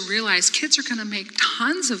just to realize kids are going to make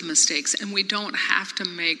tons of mistakes, and we don't have to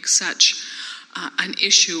make such an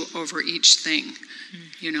issue over each thing.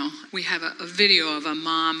 We have a video of a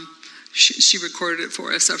mom, she recorded it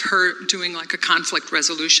for us, of her doing like a conflict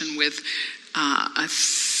resolution with a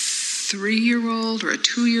 3-year-old or a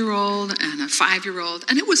 2-year-old and a 5-year-old,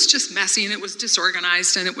 and it was just messy and it was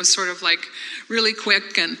disorganized and it was sort of like really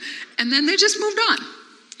quick, and then they just moved on.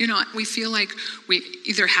 We feel like we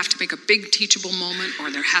either have to make a big teachable moment or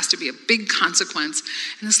there has to be a big consequence.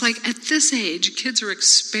 And it's like at this age, kids are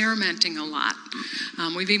experimenting a lot.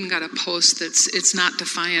 We've even got a post it's not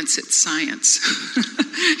defiance, it's science.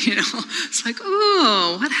 It's like,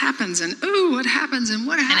 oh, what happens? And oh, what happens? And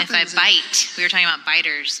what happens? And if I bite, we were talking about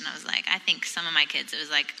biters, and I was like, I think some of my kids, it was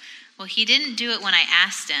like, well, he didn't do it when I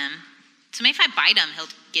asked him. So maybe if I bite him, he'll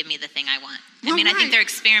give me the thing I want. I think they're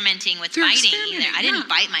experimenting with biting either. I didn't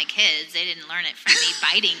bite my kids. They didn't learn it from me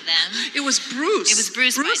biting them. It was Bruce. It was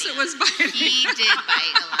Bruce biting. It was biting. He did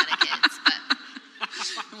bite a lot of kids.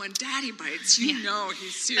 But when Daddy bites, you know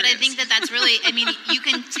he's serious. But I think that's really, you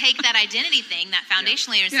can take that identity thing, that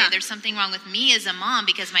foundational layer, and say there's something wrong with me as a mom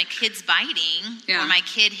because my kid's biting, or my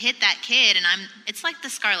kid hit that kid, and it's like the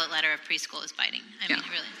scarlet letter of preschool is biting.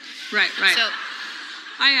 Really. Right. So,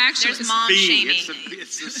 there's mom shaming.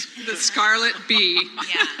 It's the scarlet bee.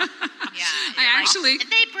 Yeah.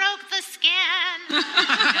 They broke the skin.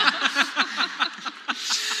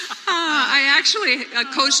 I actually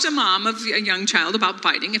coached a mom of a young child about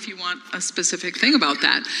biting, if you want a specific thing about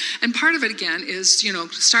that. And part of it, again, is,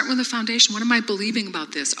 start with the foundation. What am I believing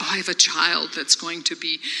about this? Oh, I have a child that's going to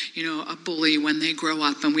be, a bully when they grow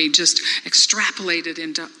up. And we just extrapolate it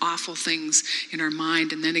into awful things in our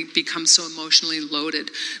mind, and then it becomes so emotionally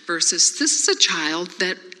loaded. Versus, this is a child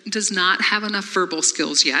that does not have enough verbal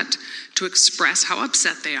skills yet to express how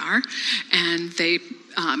upset they are, and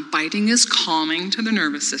biting is calming to the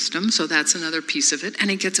nervous system, so that's another piece of it, and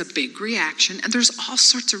it gets a big reaction, and there's all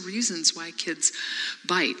sorts of reasons why kids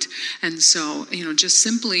bite. And so, just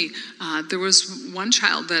simply, there was one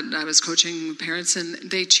child that I was coaching parents, and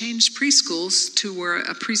they changed preschools to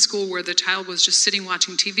a preschool where the child was just sitting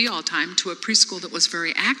watching TV all the time to a preschool that was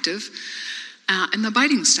very active, and the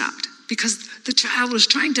biting stopped, because the child was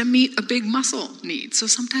trying to meet a big muscle need. So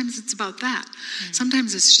sometimes it's about that.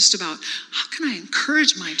 Sometimes it's just about, how can I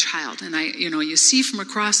encourage my child? And you see from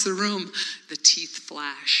across the room, the teeth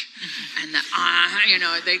flash. And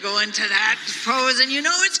they go into that pose, and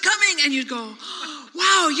it's coming. And you go,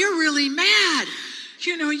 wow, you're really mad.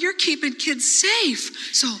 You're keeping kids safe.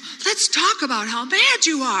 So let's talk about how mad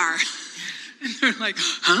you are. And they're like,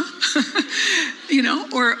 huh?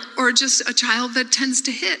 Or just a child that tends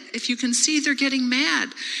to hit. If you can see they're getting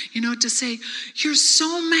mad, to say, you're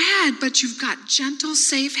so mad, but you've got gentle,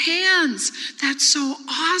 safe hands. That's so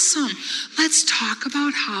awesome. Let's talk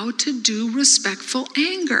about how to do respectful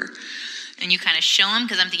anger. And you kind of show them,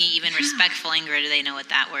 because I'm thinking even respectful anger, do they know what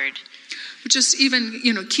that word? Just even,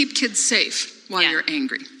 keep kids safe while you're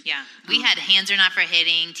angry. Yeah. We had hands are not for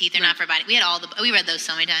hitting, teeth are not for biting. We had we read those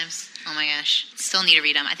so many times. Oh my gosh. Still need to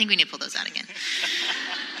read them. I think we need to pull those out again.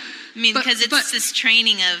 I mean, because it's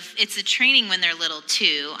a training when they're little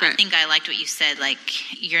too. Right. I think I liked what you said, like,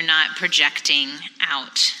 you're not projecting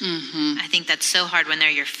out. Mm-hmm. I think that's so hard when they're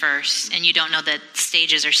your first, and you don't know that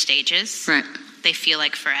stages are stages. Right. They feel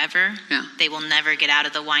like forever. Yeah. They will never get out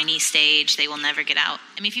of the whiny stage. They will never get out.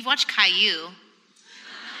 I mean, if you've watched Caillou,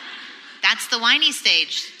 that's the whiny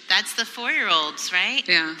stage. That's the 4-year-olds, right?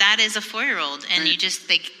 Yeah. That is a 4-year-old. And right.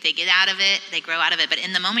 They get out of it, they grow out of it. But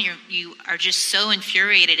in the moment, you are just so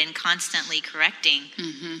infuriated and constantly correcting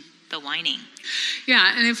the whining.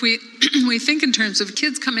 Yeah, and if we think in terms of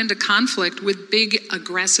kids come into conflict with big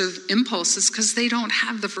aggressive impulses because they don't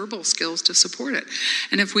have the verbal skills to support it.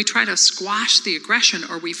 And if we try to squash the aggression,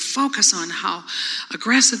 or we focus on how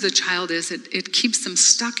aggressive the child is, it keeps them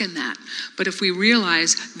stuck in that. But if we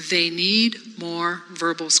realize they need more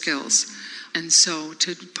verbal skills, and so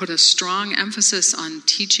to put a strong emphasis on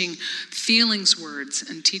teaching feelings words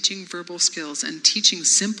and teaching verbal skills and teaching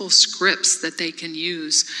simple scripts that they can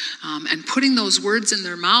use, and putting those words in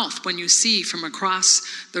their mouth when you see from across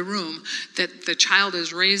the room that the child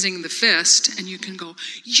is raising the fist, and you can go,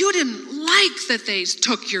 you didn't like that they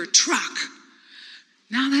took your truck.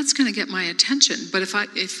 Now that's going to get my attention. But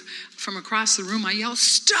if from across the room I yell,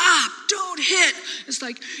 stop, don't hit, it's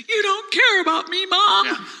like, you don't care about me, Mom.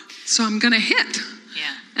 Yeah. So I'm going to hit.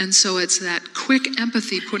 Yeah. And so it's that quick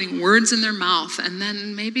empathy, putting words in their mouth, and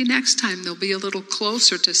then maybe next time they'll be a little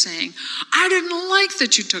closer to saying, I didn't like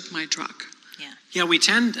that you took my truck. Yeah, we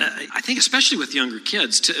tend, I think especially with younger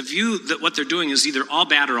kids, to view that what they're doing is either all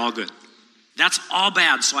bad or all good. That's all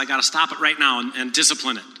bad, so I got to stop it right now and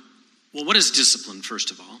discipline it. Well, what is discipline,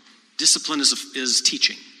 first of all? Discipline is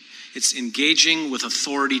teaching. It's engaging with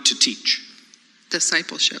authority to teach.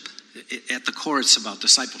 Discipleship. At the core, it's about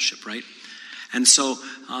discipleship, right? And so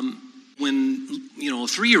when, a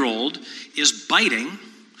 3-year-old is biting,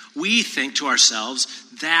 we think to ourselves,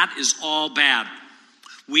 that is all bad.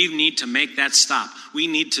 We need to make that stop. We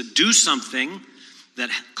need to do something that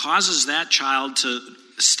causes that child to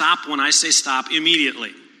stop when I say stop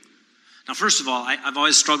immediately. Now, first of all, I've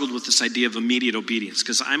always struggled with this idea of immediate obedience,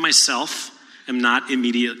 because I myself am not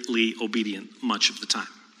immediately obedient much of the time.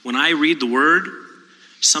 When I read the word,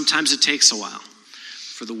 sometimes it takes a while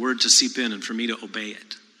for the word to seep in and for me to obey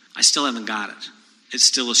it. I still haven't got it. It's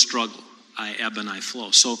still a struggle. I ebb and I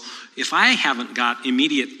flow. So if I haven't got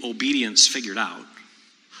immediate obedience figured out,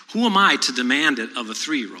 who am I to demand it of a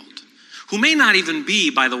 3-year-old? Who may not even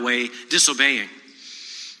be, by the way, disobeying.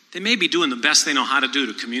 They may be doing the best they know how to do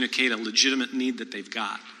to communicate a legitimate need that they've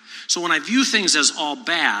got. So when I view things as all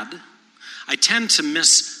bad, I tend to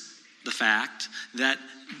miss the fact that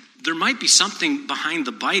there might be something behind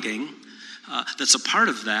the biting that's a part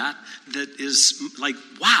of that is like,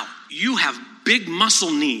 wow, you have big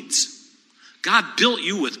muscle needs. God built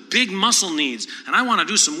you with big muscle needs, and I want to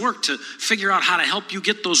do some work to figure out how to help you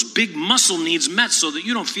get those big muscle needs met so that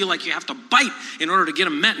you don't feel like you have to bite in order to get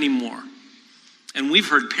them met anymore. And we've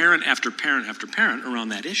heard parent after parent after parent around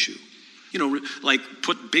that issue. like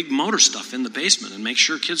put big motor stuff in the basement and make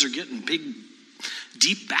sure kids are getting big,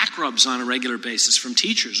 deep back rubs on a regular basis from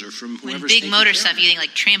teachers or from whoever's big taking motor care stuff, of it. you think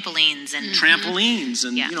like trampolines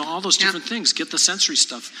and all those different things. Get the sensory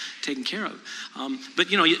stuff taken care of. But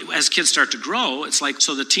as kids start to grow, it's like,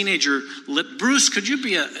 so the teenager Bruce, do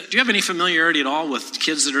you have any familiarity at all with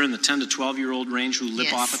kids that are in the 10 to 12-year-old range who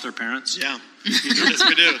lip off at their parents? Yeah. Yes,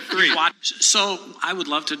 we do. 3. So I would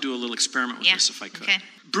love to do a little experiment with this if I could. Okay.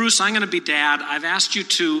 Bruce, I'm going to be dad. I've asked you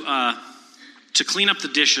to clean up the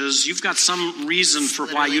dishes. You've got some reason for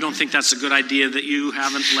why you don't think that's a good idea that you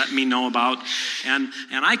haven't let me know about. And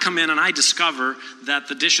I come in and I discover that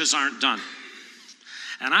the dishes aren't done.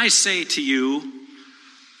 And I say to you,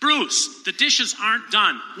 Bruce, the dishes aren't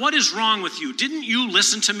done. What is wrong with you? Didn't you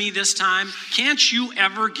listen to me this time? Can't you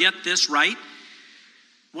ever get this right?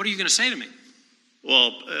 What are you going to say to me?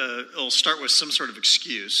 Well, it'll start with some sort of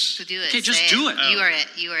excuse. So do it. Okay, just do it. You are it.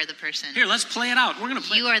 You are the person. Here, let's play it out. We're going to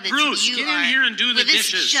play. You are the Bruce, get in here and do the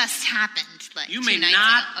dishes. This just happened. You 2 may nights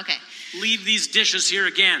not ago. Okay. leave these dishes here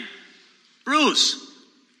again. Bruce.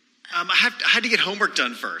 I had to get homework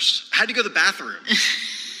done first. I had to go to the bathroom.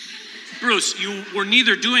 Bruce, you were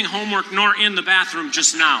neither doing homework nor in the bathroom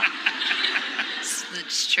just now.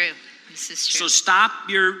 It's true. This is true. So stop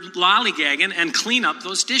your lollygagging and clean up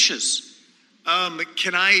those dishes.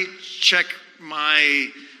 Can I check my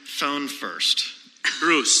phone first?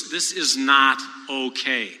 Bruce, this is not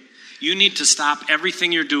okay. You need to stop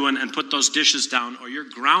everything you're doing and put those dishes down or you're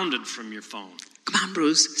grounded from your phone. Come on,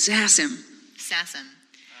 Bruce. Sass him. Sass him.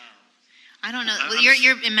 I don't know. Well,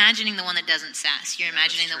 you're imagining the one that doesn't sass. You're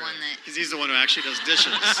imagining the one that... Because he's the one who actually does dishes.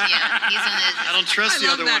 Yeah, he's the one that... I don't trust the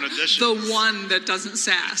other one with dishes. The one that doesn't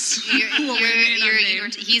sass. He's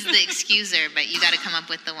the excuser, but you got to come up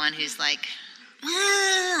with the one who's like...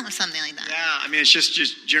 something like that. Yeah, I mean, it's just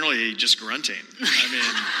generally just grunting. I mean...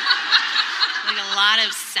 like a lot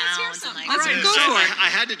of sounds. And like, Go for it. I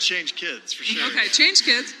had to change kids, for sure. Okay, change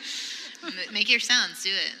kids. Make your sounds. Do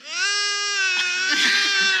it.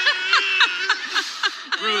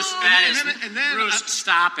 Bruce, Bruce,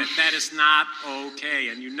 stop it. That is not okay,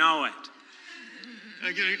 and you know it.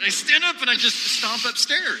 I stand up and I just stomp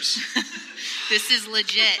upstairs. This is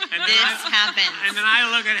legit. This happens. And then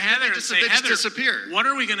I look at Heather and say, Heather, disappear. What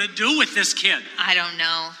are we going to do with this kid? I don't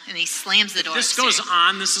know. And he slams the door. If this goes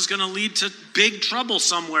on, this is going to lead to big trouble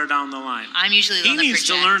somewhere down the line. I'm usually the one that projects.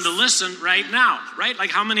 He needs to learn to listen right now, right?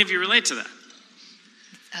 Like, how many of you relate to that?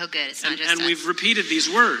 Oh, good. It's not and we've repeated these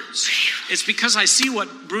words. It's because I see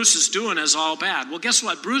what Bruce is doing as all bad. Well, guess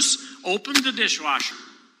what? Bruce opened the dishwasher.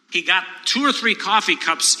 He got 2 or 3 coffee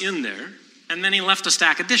cups in there, and then he left a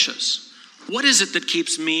stack of dishes. What is it that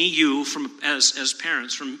keeps me, you, as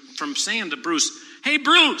parents, from saying to Bruce, hey,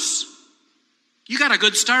 Bruce, you got a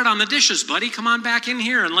good start on the dishes, buddy. Come on back in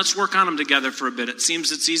here and let's work on them together for a bit. It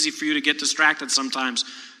seems it's easy for you to get distracted sometimes,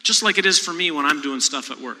 just like it is for me when I'm doing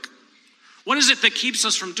stuff at work. What is it that keeps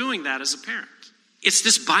us from doing that as a parent? It's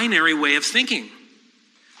this binary way of thinking.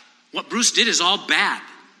 What Bruce did is all bad.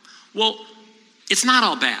 Well, it's not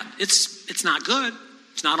all bad. It's not good.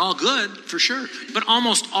 It's not all good, for sure. But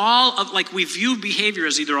almost all of, like, we view behavior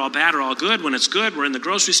as either all bad or all good. When it's good, we're in the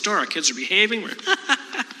grocery store, our kids are behaving, we're,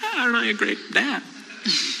 I don't know, you're a great dad.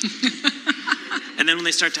 And then when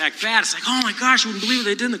they start to act bad, it's like, oh my gosh, I wouldn't believe what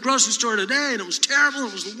they did in the grocery store today, and it was terrible,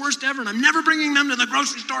 it was the worst ever, and I'm never bringing them to the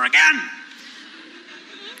grocery store again.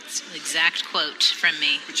 It's an exact quote from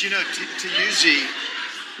me. But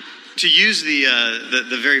to use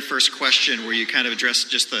the very first question where you kind of address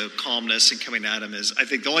just the calmness and coming at him is, I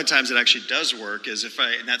think the only times it actually does work is if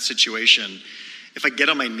in that situation, if I get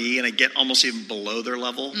on my knee and I get almost even below their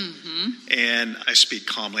level and I speak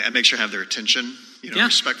calmly, I make sure I have their attention, in a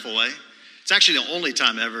respectful way. It's actually the only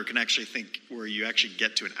time I ever can actually think where you actually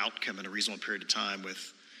get to an outcome in a reasonable period of time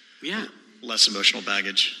with less emotional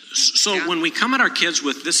baggage. So when we come at our kids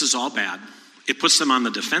with this is all bad, it puts them on the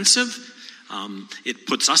defensive. It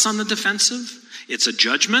puts us on the defensive. It's a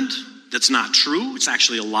judgment that's not true. It's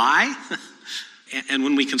actually a lie. And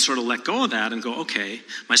when we can sort of let go of that and go, okay,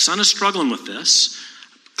 my son is struggling with this.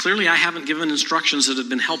 Clearly I haven't given instructions that have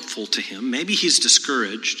been helpful to him. Maybe he's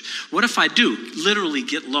discouraged. What if I do literally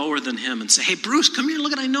get lower than him and say, hey, Bruce, come here,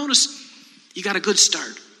 look, I noticed you got a good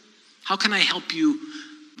start. How can I help you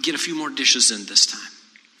get a few more dishes in this time?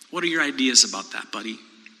 What are your ideas about that, buddy?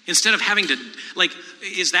 Instead of having to,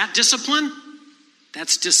 is that discipline?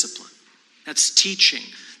 That's discipline. That's teaching.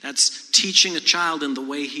 That's teaching a child in the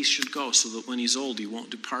way he should go so that when he's old, he won't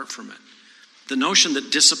depart from it. The notion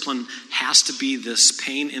that discipline has to be this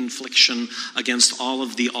pain infliction against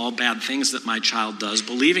all bad things that my child does,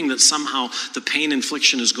 believing that somehow the pain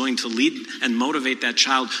infliction is going to lead and motivate that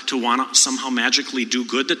child to want to somehow magically do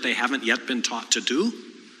good that they haven't yet been taught to do,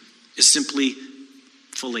 is simply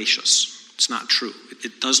fallacious. It's not true.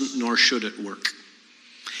 It doesn't, nor should it work.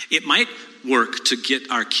 It might work to get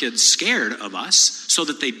our kids scared of us so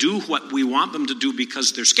that they do what we want them to do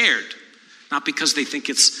because they're scared, not because they think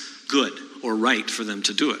it's good or right for them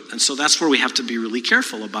to do it. And so that's where we have to be really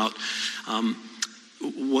careful about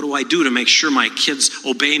what do I do to make sure my kids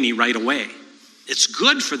obey me right away. It's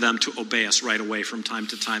good for them to obey us right away from time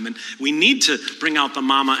to time. And we need to bring out the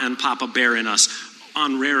mama and papa bear in us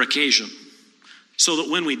on rare occasion, so that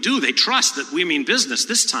when we do, they trust that we mean business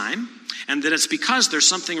this time, and that it's because there's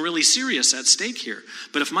something really serious at stake here.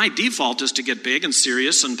 But if my default is to get big and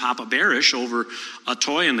serious and papa bearish over a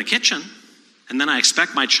toy in the kitchen, and then I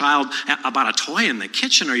expect my child about a toy in the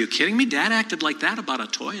kitchen, are you kidding me? Dad acted like that about a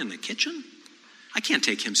toy in the kitchen? I can't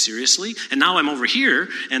take him seriously. And now I'm over here,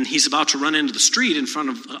 and he's about to run into the street in front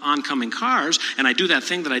of oncoming cars, and I do that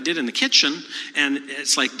thing that I did in the kitchen, and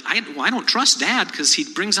it's like, I don't trust Dad because he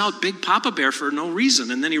brings out big Papa Bear for no reason,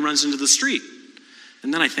 and then he runs into the street.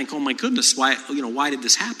 And then I think, oh my goodness, why did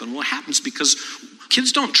this happen? Well, it happens because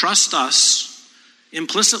kids don't trust us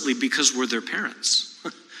implicitly because we're their parents.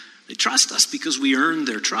 They trust us because we earn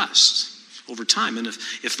their trust over time. And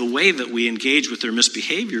if the way that we engage with their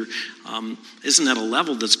misbehavior isn't at a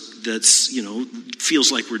level that's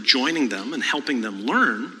feels like we're joining them and helping them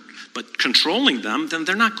learn, but controlling them, then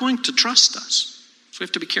they're not going to trust us. So we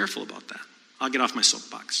have to be careful about that. I'll get off my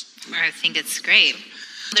soapbox. I think it's great.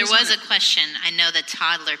 There was a question I know that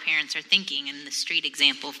toddler parents are thinking, and the street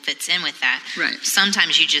example fits in with that. Right.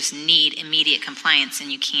 Sometimes you just need immediate compliance, and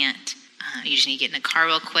you can't. You just need to get in a car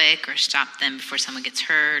real quick or stop them before someone gets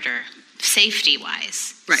hurt, or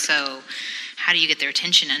safety-wise. Right. So how do you get their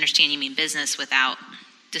attention to understand you mean business without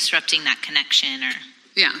disrupting that connection? Or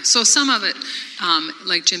Yeah, so some of it,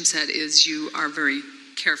 like Jim said, is you are very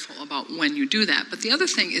careful about when you do that. But the other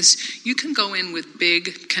thing is you can go in with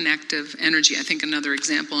big connective energy. I think another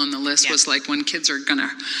example on the list was like when kids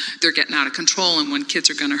they're getting out of control and when kids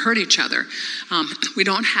are going to hurt each other. We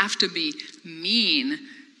don't have to be mean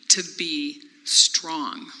to be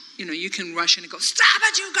strong. You can rush in and go, stop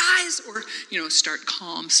it, you guys, or, start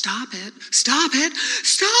calm, stop it,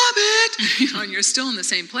 and you're still in the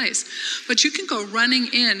same place. But you can go running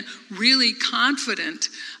in really confident,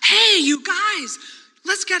 hey, you guys,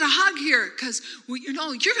 let's get a hug here, because, you're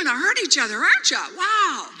going to hurt each other, aren't you?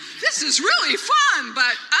 Wow, this is really fun,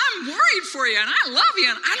 but I'm worried for you, and I love you,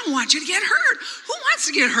 and I don't want you to get hurt. Who wants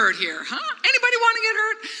to get hurt here, huh? Anybody want to get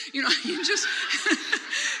hurt? You just,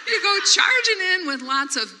 you go charging in with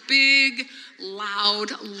lots of big,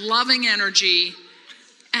 loud, loving energy,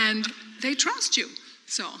 and they trust you.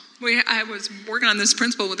 So I was working on this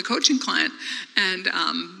principle with a coaching client, and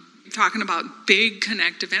talking about big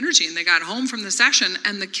connective energy, and they got home from the session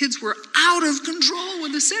and the kids were out of control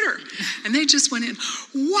with the sitter, and they just went in,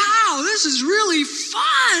 wow, this is really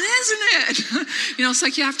fun, isn't it? It's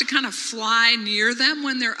like you have to kind of fly near them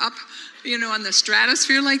when they're up on the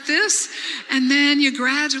stratosphere like this, and then you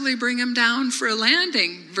gradually bring them down for a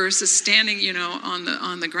landing versus standing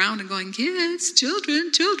on the ground and going, kids,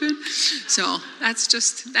 children. So I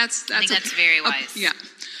think that's very wise. Yeah.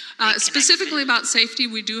 Specifically about safety,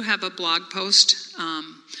 we do have a blog post. I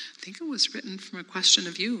think it was written from a question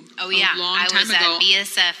of you. Oh, yeah. A long time ago. At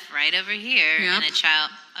BSF right over here, and a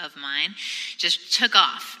child of mine just took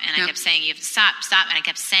off. And I kept saying, you have to stop. And I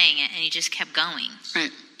kept saying it, and he just kept going.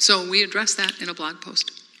 Right. So we addressed that in a blog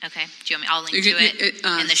post. Okay. Do you want me? I'll link to it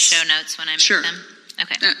in the show notes when I make them.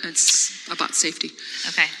 Okay. It's about safety.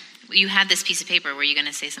 Okay. You had this piece of paper. Were you going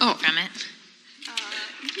to say something from it?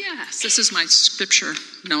 Yes, this is my scripture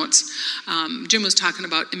notes. Jim was talking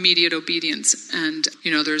about immediate obedience, and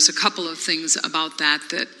there's a couple of things about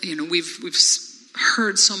that we've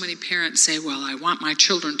heard so many parents say, well, I want my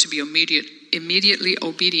children to be immediately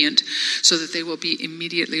obedient so that they will be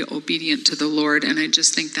immediately obedient to the Lord, and I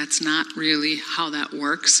just think that's not really how that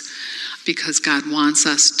works, because God wants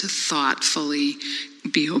us to thoughtfully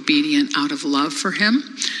be obedient out of love for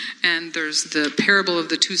him. And there's the parable of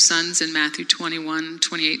the two sons in Matthew 21,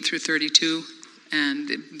 28 through 32. And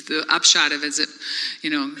the upshot of it is that,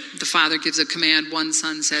 the father gives a command. One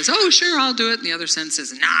son says, oh, sure, I'll do it. And the other son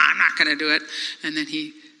says, nah, I'm not going to do it. And then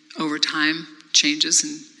he, over time, changes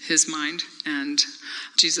in his mind. And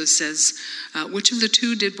Jesus says, which of the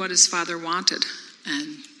two did what his father wanted?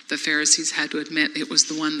 And the Pharisees had to admit it was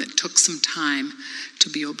the one that took some time to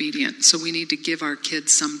be obedient. So we need to give our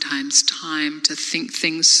kids sometimes time to think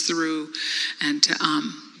things through and to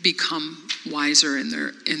become wiser in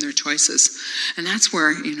their choices. And that's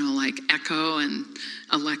where, like Echo and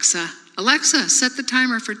Alexa, set the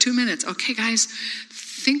timer for 2 minutes. Okay, guys,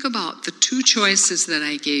 think about the 2 choices that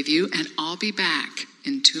I gave you, and I'll be back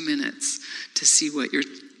in 2 minutes to see what your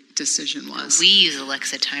decision was. We use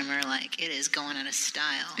Alexa timer like it is going out of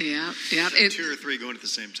style. Yeah. 2 or 3 going at the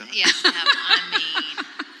same time. Yeah,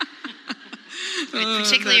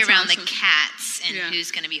 particularly around the cats and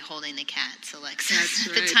who's going to be holding the cats. Alexa,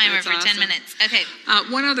 set the timer for 10 minutes. Okay.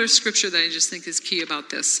 One other scripture that I just think is key about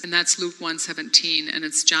this, and that's Luke 1:17, and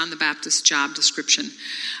it's John the Baptist's job description,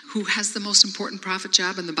 who has the most important prophet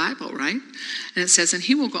job in the Bible, right? And it says, and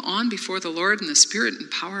he will go on before the Lord in the spirit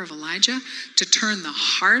and power of Elijah to turn the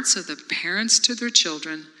hearts of the parents to their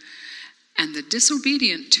children and the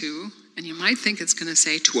disobedient to, and you might think it's going to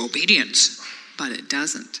say to obedience, but it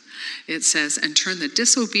doesn't. It says, and turn the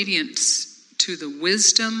disobedient to the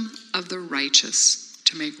wisdom of the righteous,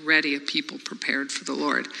 to make ready a people prepared for the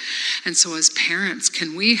Lord. And so as parents,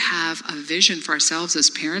 can we have a vision for ourselves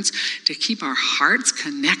as parents to keep our hearts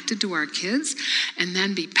connected to our kids and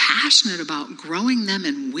then be passionate about growing them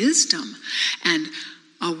in wisdom, and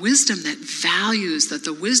a wisdom that values, that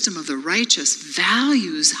the wisdom of the righteous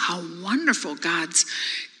values how wonderful God's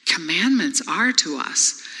commandments are to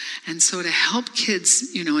us. And so to help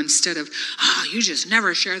kids, instead of, you just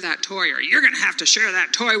never share that toy, or you're going to have to share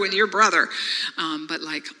that toy with your brother. But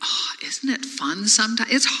like, isn't it fun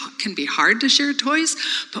sometimes? It can be hard to share toys,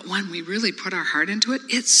 but when we really put our heart into it,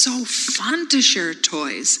 it's so fun to share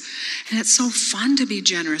toys. And it's so fun to be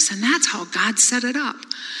generous. And that's how God set it up.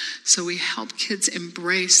 So we help kids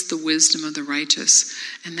embrace the wisdom of the righteous.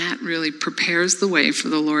 And that really prepares the way for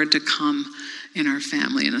the Lord to come in our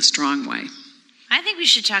family in a strong way. I think we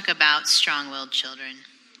should talk about strong-willed children.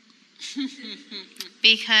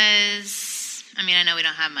 Because, I know we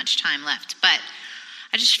don't have much time left, but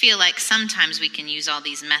I just feel like sometimes we can use all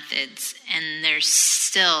these methods, and there's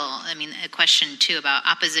still, a question too about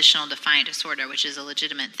oppositional defiant disorder, which is a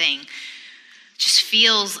legitimate thing. Just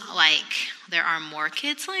feels like there are more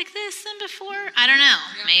kids like this than before. I don't know.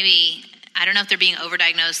 Yeah. Maybe, I don't know if they're being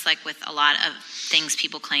overdiagnosed, like with a lot of things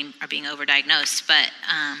people claim are being overdiagnosed, but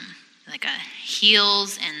like a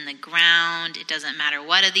heels in the ground. It doesn't matter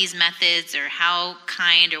what of these methods or how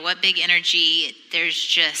kind or what big energy.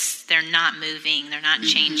 They're not moving. They're not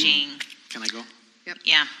changing. Can I go? Yep.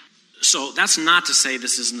 Yeah. So that's not to say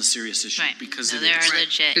this isn't a serious issue. Right. Because no, it they is. are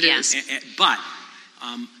legit. It is. But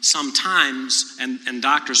sometimes, and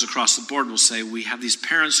doctors across the board will say, we have these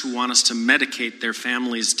parents who want us to medicate their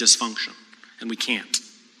family's dysfunction, and we can't.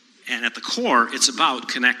 And at the core, it's about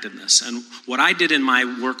connectedness. And what I did in my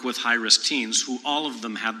work with high-risk teens, who all of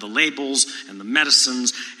them had the labels and the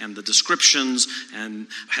medicines and the descriptions and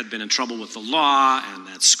had been in trouble with the law and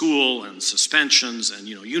at school and suspensions and,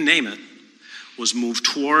 you name it, was move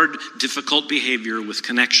toward difficult behavior with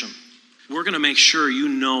connection. We're going to make sure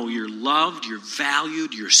you're loved, you're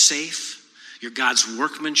valued, you're safe, you're God's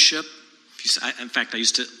workmanship. In fact, I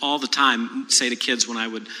used to all the time say to kids when I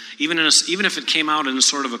would, even if it came out in a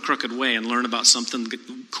sort of a crooked way, and learn about something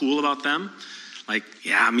cool about them, like,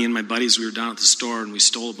 me and my buddies, we were down at the store and we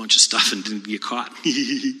stole a bunch of stuff and didn't get caught.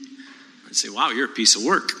 I'd say, wow, you're a piece of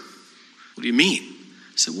work. What do you mean?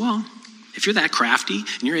 I said, well, if you're that crafty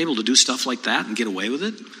and you're able to do stuff like that and get away with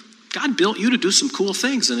it, God built you to do some cool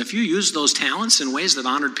things. And if you use those talents in ways that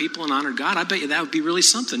honored people and honored God, I bet you that would be really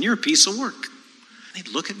something. You're a piece of work. And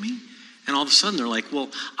they'd look at me. And all of a sudden they're like, well,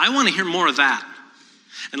 I want to hear more of that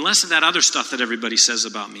and less of that other stuff that everybody says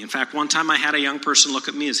about me. In fact, one time I had a young person look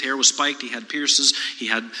at me. His hair was spiked. He had pierces. He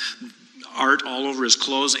had art all over his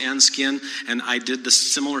clothes and skin. And I did the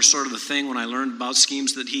similar sort of a thing when I learned about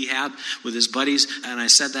schemes that he had with his buddies. And I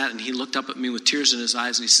said that, and he looked up at me with tears in his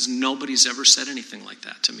eyes, and he says, nobody's ever said anything like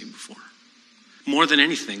that to me before. More than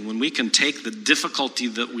anything, when we can take the difficulty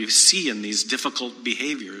that we see in these difficult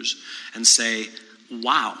behaviors and say,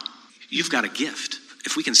 wow, you've got a gift.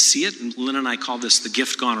 If we can see it, and Lynne and I call this the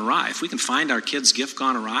gift gone awry. If we can find our kid's gift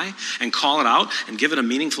gone awry and call it out and give it a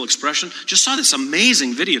meaningful expression. Just saw this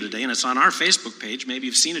amazing video today, and it's on our Facebook page. Maybe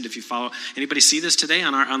you've seen it if you follow. Anybody see this today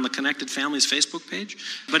on the Connected Families Facebook page?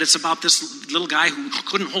 But it's about this little guy who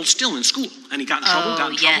couldn't hold still in school, and he got in trouble,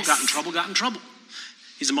 got in trouble.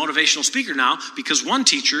 He's a motivational speaker now because one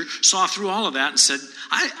teacher saw through all of that and said,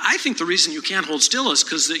 I think the reason you can't hold still is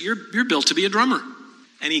because that you're built to be a drummer.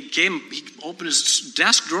 And he opened his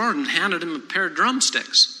desk drawer and handed him a pair of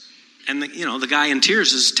drumsticks. And the guy in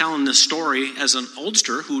tears is telling this story as an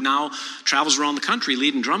oldster who now travels around the country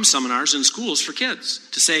leading drum seminars in schools for kids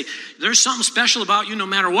to say, there's something special about you no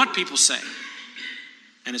matter what people say.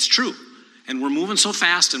 And it's true. And we're moving so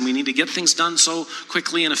fast, and we need to get things done so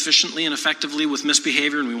quickly and efficiently and effectively with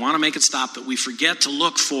misbehavior, and we want to make it stop, that we forget to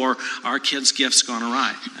look for our kids' gifts gone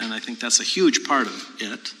awry. And I think that's a huge part of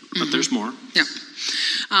it, but there's more. Yeah.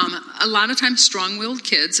 A lot of times strong-willed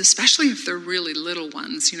kids, especially if they're really little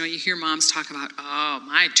ones, you hear moms talk about, oh,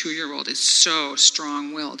 my 2-year-old is so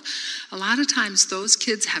strong-willed. A lot of times those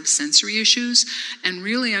kids have sensory issues, and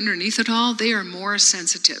really underneath it all, they are more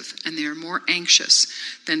sensitive and they are more anxious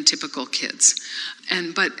than typical kids.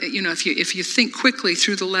 But if you think quickly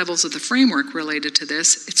through the levels of the framework related to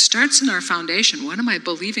this, it starts in our foundation. What am I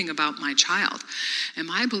believing about my child?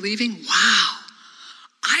 Am I believing, wow,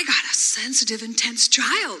 I got a sensitive, intense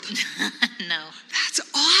child? No. That's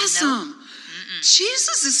awesome. No.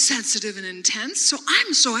 Jesus is sensitive and intense, so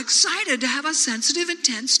I'm so excited to have a sensitive,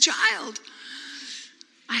 intense child.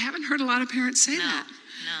 I haven't heard a lot of parents say that.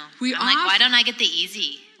 No. Why don't I get the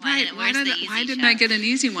easy? Why didn't I get an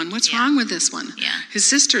easy one? What's wrong with this one? Yeah. His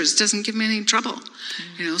sisters doesn't give me any trouble.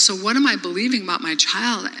 So what am I believing about my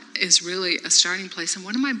child is really a starting place. And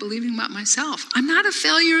what am I believing about myself? I'm not a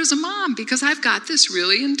failure as a mom because I've got this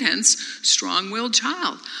really intense, strong-willed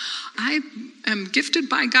child. I am gifted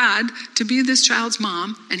by God to be this child's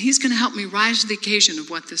mom, and he's going to help me rise to the occasion of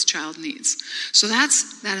what this child needs. So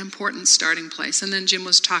that's that important starting place. And then Jim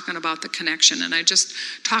was talking about the connection, and I just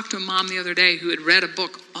talked to a mom the other day who had read a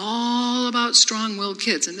book all about strong-willed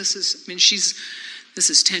kids. And this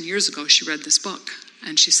is 10 years ago she read this book.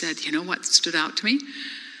 And she said, you know what stood out to me?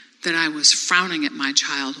 That I was frowning at my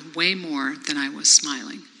child way more than I was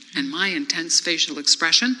smiling. And my intense facial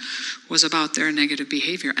expression was about their negative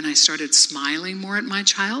behavior. And I started smiling more at my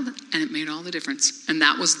child, and it made all the difference. And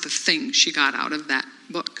that was the thing she got out of that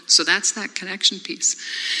book. So that's that connection piece.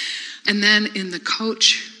 And then in the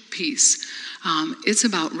coach piece, it's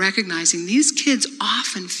about recognizing these kids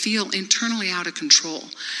often feel internally out of control.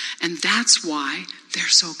 And that's why they're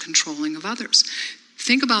so controlling of others.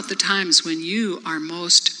 Think about the times when you are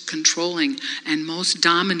most controlling and most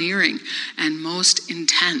domineering and most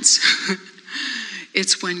intense.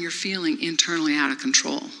 It's when you're feeling internally out of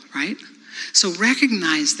control, right? So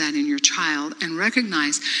recognize that in your child, and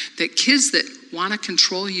recognize that kids that want to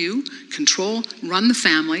control you, run the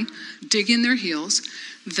family, dig in their heels,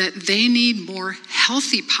 that they need more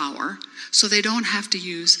healthy power so they don't have to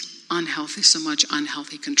use so much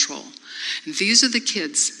unhealthy control. And these are the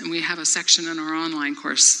kids, and we have a section in our online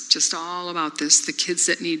course just all about this, the kids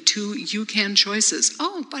that need 2 you-can choices.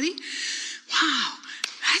 Oh, buddy, wow,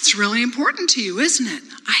 that's really important to you, isn't it?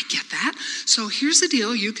 I get that. So here's the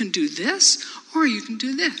deal. You can do this, or you can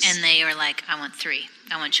do this. And they are like, I want 3.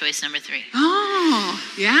 I want choice number 3. Oh,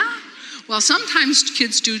 yeah? Well, sometimes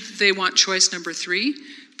kids they want choice number 3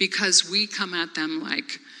 because we come at them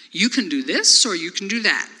like, you can do this, or you can do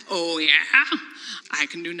that. Oh, yeah? I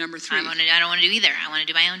can do number 3. I don't want to do either. I want to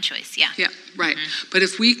do my own choice. Yeah. Yeah, right. Mm-hmm. But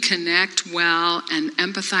if we connect well and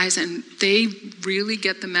empathize, and they really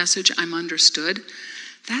get the message, I'm understood,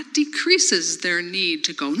 that decreases their need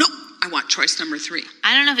to go, no, I want choice number 3.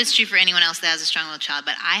 I don't know if it's true for anyone else that has a strong-willed child,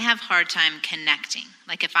 but I have a hard time connecting.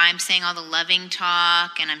 Like if I'm saying all the loving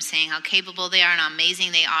talk and I'm saying how capable they are and how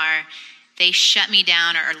amazing they are, they shut me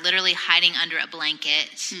down or are literally hiding under a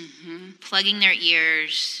blanket, plugging their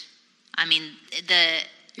ears. I mean,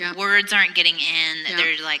 the words aren't getting in. Yeah.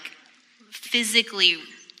 They're like physically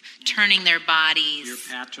turning their bodies. You're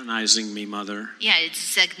patronizing me, Mother. Yeah,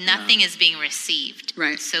 it's like nothing is being received.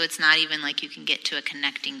 Right. So it's not even like you can get to a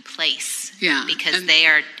connecting place. Yeah. Because they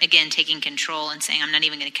are, again, taking control and saying, I'm not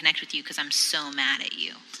even going to connect with you because I'm so mad at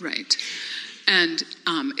you. Right. And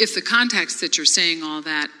if the context that you're saying all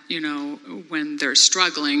that, when they're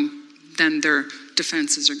struggling, then their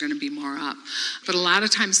defenses are going to be more up. But a lot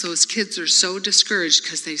of times those kids are so discouraged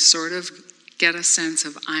because they sort of get a sense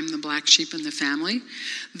of I'm the black sheep in the family,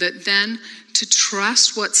 that then to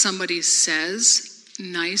trust what somebody says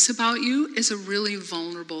nice about you is a really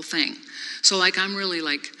vulnerable thing. So like I'm really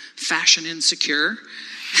like fashion insecure.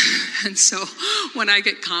 And so when I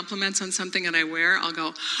get compliments on something that I wear, I'll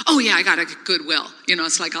go, oh yeah, I got a Goodwill.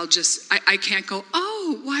 It's like I can't go,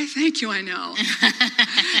 oh, why thank you, I know.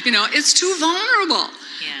 It's too vulnerable.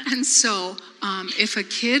 Yeah. And so if a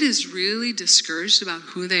kid is really discouraged about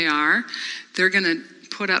who they are, they're going to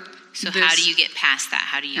put up how do you get past that?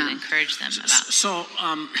 How do you encourage them about it? So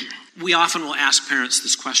we often will ask parents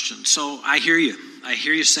this question. So I hear you. I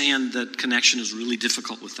hear you saying that connection is really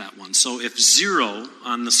difficult with that one. So if 0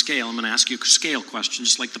 on the scale, I'm going to ask you a scale question,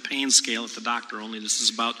 just like the pain scale at the doctor, only this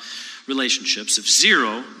is about relationships. If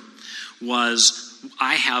 0 was,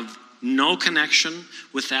 I have no connection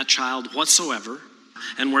with that child whatsoever,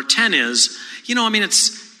 and where 10 is,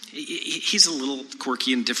 he's a little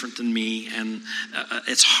quirky and different than me, and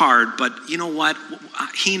it's hard, but you know what?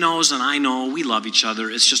 He knows and I know we love each other.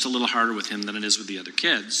 It's just a little harder with him than it is with the other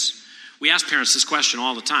kids. We ask parents this question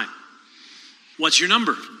all the time. What's your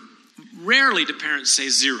number? Rarely do parents say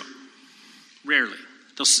 0. Rarely.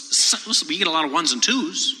 We get a lot of 1s and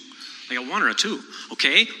 2s. Like a 1 or a 2.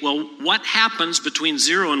 Okay, well, what happens between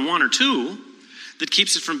 0 and 1 or 2 that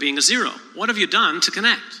keeps it from being a 0? What have you done to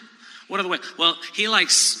connect? What are the ways? Well, he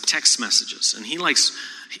likes text messages, and he likes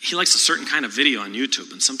a certain kind of video on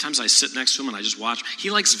YouTube, and sometimes I sit next to him and I just watch.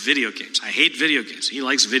 He likes video games. I hate video games. He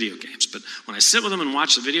likes video games, but when I sit with him and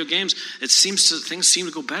watch the video games, things seem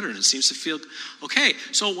to go better, and it seems to feel okay.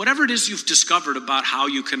 So whatever it is you've discovered about how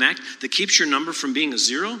you connect that keeps your number from being a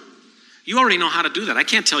 0, you already know how to do that. I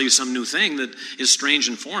can't tell you some new thing that is strange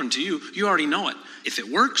and foreign to you. You already know it. If it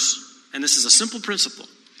works, and this is a simple principle,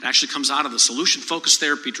 it actually comes out of the solution-focused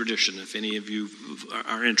therapy tradition, if any of you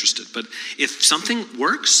are interested. But if something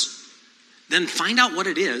works, then find out what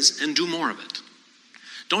it is and do more of it.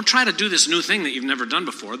 Don't try to do this new thing that you've never done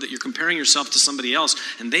before, that you're comparing yourself to somebody else,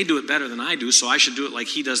 and they do it better than I do, so I should do it like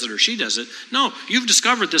he does it or she does it. No, you've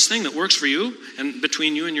discovered this thing that works for you and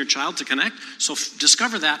between you and your child to connect, so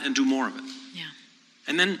discover that and do more of it. Yeah.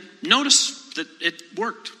 And then notice that it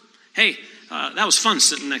worked. Hey, that was fun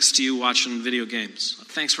sitting next to you watching video games.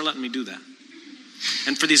 Thanks for letting me do that.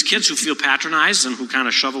 And for these kids who feel patronized and who kind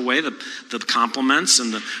of shove away the compliments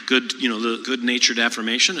and the good-natured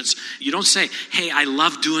affirmation, you don't say, hey, I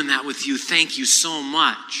love doing that with you. Thank you so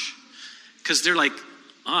much. Because they're like,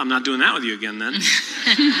 oh, I'm not doing that with you again then.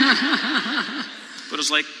 But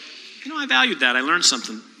it's like, I valued that. I learned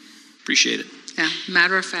something. Appreciate it. Yeah,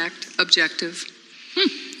 matter of fact, objective.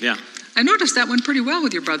 Yeah. I noticed that went pretty well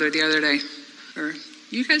with your brother the other day.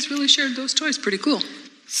 You guys really shared those toys. Pretty cool.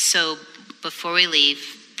 So before we leave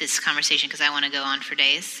this conversation, because I want to go on for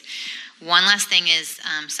days, one last thing is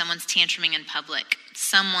someone's tantruming in public.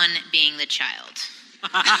 Someone being the child.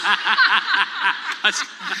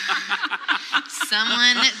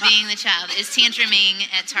 Someone being the child is tantruming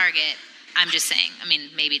at Target. I'm just saying. I mean,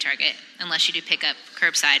 maybe Target, unless you do pick up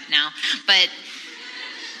curbside now. But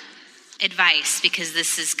advice, because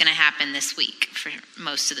this is going to happen this week for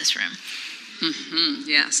most of this room. Mm-hmm.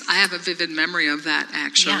 Yes, I have a vivid memory of that,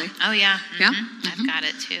 actually. Yeah. Oh, yeah. Mm-hmm. Yeah. I've got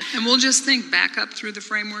it, too. And we'll just think back up through the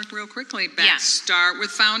framework real quickly. Start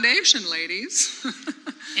with foundation, ladies.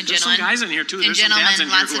 And there's some guys in here, too. There's some dads in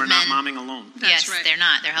here who are not momming alone. Yes, right. They're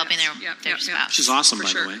not. They're helping their spouse. Which is awesome, by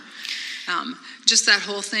sure. the way. Just that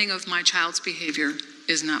whole thing of my child's behavior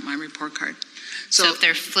is not my report card. So if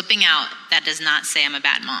they're flipping out, that does not say I'm a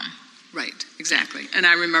bad mom. Right, exactly. And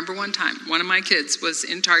I remember one time, one of my kids was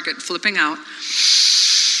in Target flipping out.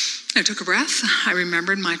 I took a breath. I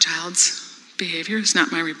remembered my child's behavior is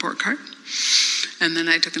not my report card. And then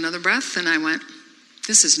I took another breath and I went,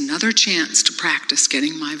 this is another chance to practice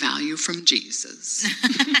getting my value from Jesus.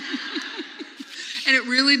 And it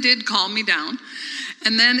really did calm me down.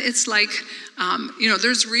 And then it's like,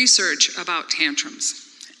 there's research about tantrums.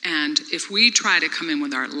 And if we try to come in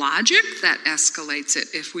with our logic, that escalates it.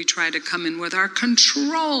 If we try to come in with our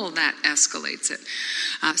control, that escalates it.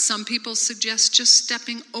 Some people suggest just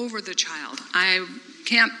stepping over the child. I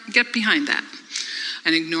can't get behind that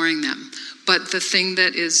and ignoring them. But the thing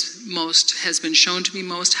that has been shown to be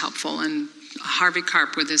most helpful, and Harvey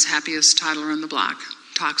Karp with his Happiest Toddler on the Block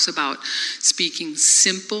talks about speaking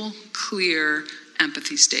simple, clear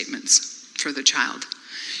empathy statements for the child.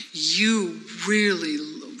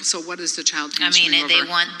 So what is the child tantruming over? They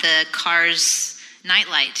want the car's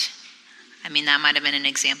nightlight. That might have been an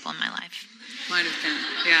example in my life. Might have been,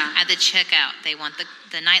 yeah. At the checkout, they want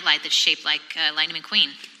the nightlight that's shaped like Lightning McQueen.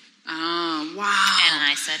 Oh, wow. And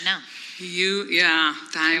I said no.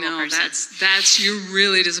 I know. That's you're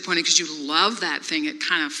really disappointing because you love that thing. It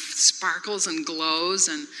kind of sparkles and glows,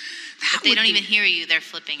 and but they don't even hear you. They're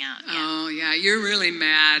flipping out. Yeah. Oh, yeah. You're really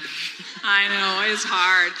mad. I know. It's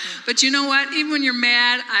hard. But you know what? Even when you're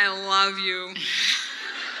mad, I love you.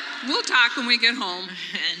 We'll talk when we get home.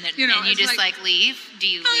 And you just leave? Do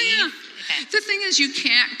you leave? Yeah. Okay. The thing is, you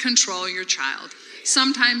can't control your child.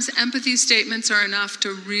 Sometimes empathy statements are enough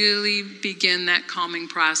to really begin that calming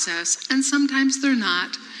process, and sometimes they're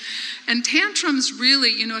not. And tantrums really,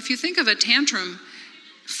 if you think of a tantrum,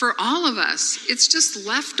 for all of us, it's just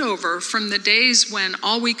leftover from the days when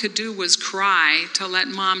all we could do was cry to let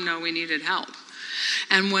mom know we needed help.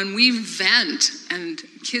 And when we vent and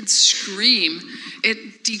kids scream,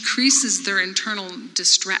 it decreases their internal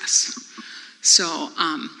distress. So,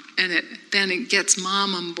 then it gets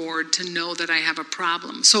mom on board to know that I have a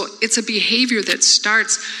problem. So it's a behavior that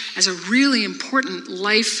starts as a really important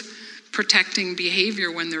life-protecting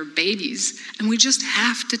behavior when they're babies, and we just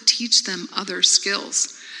have to teach them other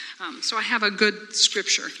skills. So I have a good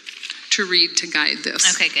scripture to read to guide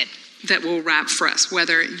this. Okay, good. That will wrap for us,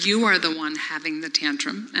 whether you are the one having the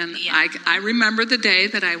tantrum. And Yeah. I remember the day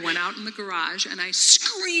that I went out in the garage and I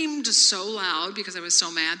screamed so loud because I was so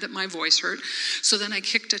mad that my voice hurt. So then I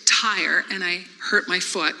kicked a tire and I hurt my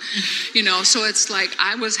foot. So it's like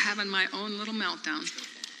I was having my own little meltdown.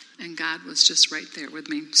 And God was just right there with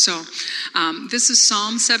me. So this is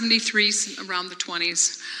Psalm 73, around the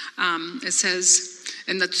 20s. It says,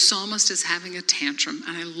 and the psalmist is having a tantrum,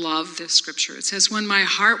 and I love this scripture. It says, when my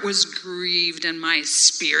heart was grieved and my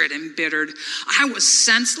spirit embittered, I was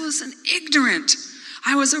senseless and ignorant.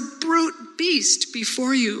 I was a brute beast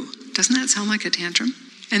before you. Doesn't that sound like a tantrum?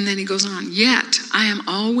 And then he goes on, yet I am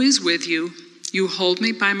always with you. You hold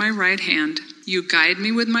me by my right hand. You guide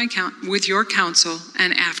me with your counsel,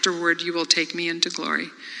 and afterward you will take me into glory.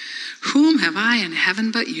 Whom have I in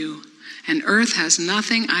heaven but you? And earth has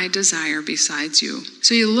nothing I desire besides you.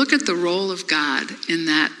 So you look at the role of God in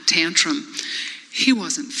that tantrum. He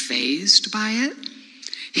wasn't fazed by it.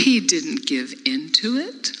 He didn't give into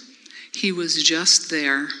it. He was just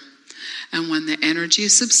there. And when the energy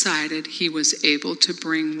subsided, he was able to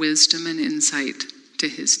bring wisdom and insight to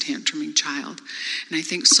his tantruming child. And I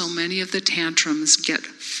think so many of the tantrums get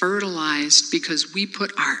fertilized because we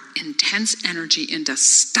put our intense energy into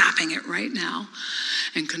stopping it right now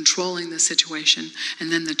and controlling the situation.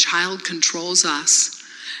 And then the child controls us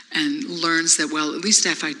and learns that, well, at least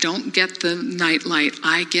if I don't get the night light,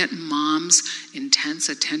 I get mom's intense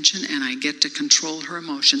attention and I get to control her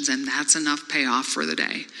emotions, and that's enough payoff for the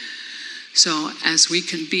day. So as we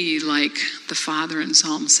can be like the father in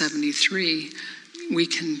Psalm 73, we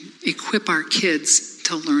can equip our kids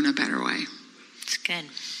to learn a better way. It's good.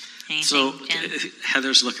 Anything, So Jim?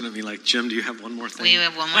 Heather's looking at me like, Jim, do you have one more thing? We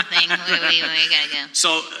have one more thing. we gotta go.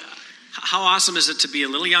 So how awesome is it to be a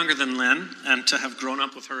little younger than Lynne and to have grown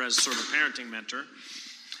up with her as sort of a parenting mentor?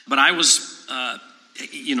 But I was,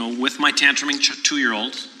 with my tantruming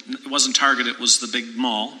 2-year-old. It wasn't Target, it was the big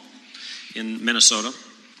mall in Minnesota.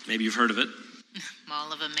 Maybe you've heard of it.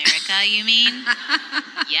 Mall of America, you mean?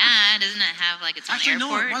 Yeah, doesn't it have like its own Actually,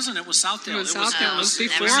 airport? no, it wasn't. It was Southdale. It was Southdale. It was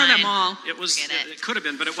before never mind. the mall. It was. Forget it. It could have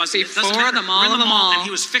been, but it wasn't. Before It doesn't matter. the mall We're in of the mall. and he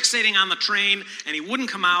was fixating on the train, and he wouldn't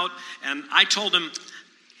come out. And I told him,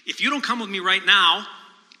 if you don't come with me right now,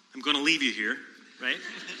 I'm going to leave you here. Right?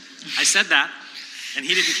 I said that, and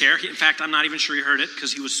he didn't care. In fact, I'm not even sure he heard it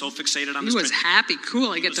because he was so fixated on He the was happy.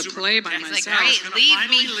 Cool, I get to play by He's like, myself. great. Leave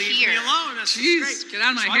me leave me here. alone. That's Jeez, great. get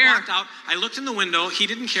out of my so hair. I walked out. I looked in the window. He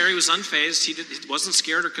didn't care. He was unfazed. He wasn't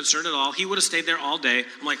scared or concerned at all. He would have stayed there all day.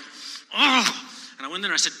 I'm like, oh. And I went in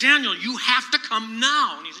there and I said, Daniel, you have to come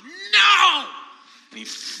now. And he said, no. And he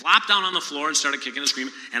flopped down on the floor and started kicking and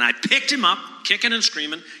screaming. And I picked him up, kicking and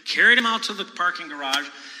screaming, carried him out to the parking garage,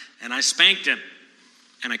 and I spanked him.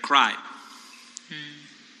 And I cried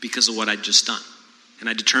because of what I'd just done. And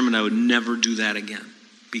I determined I would never do that again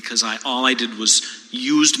because all I did was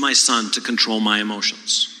used my son to control my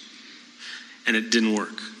emotions. And it didn't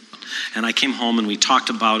work. And I came home and we talked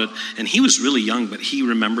about it. And he was really young, but he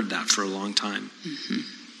remembered that for a long time. Mm-hmm.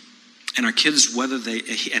 And our kids,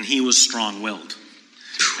 and he was strong-willed.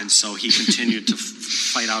 And so he continued to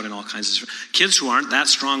fight out in all kinds of... Kids who aren't that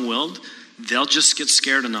strong-willed, they'll just get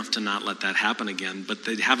scared enough to not let that happen again. But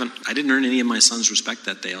I didn't earn any of my son's respect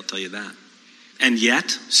that day, I'll tell you that. And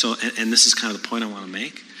yet, and this is kind of the point I want to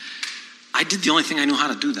make, I did the only thing I knew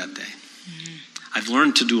how to do that day. Mm-hmm. I've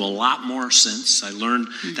learned to do a lot more since. I learned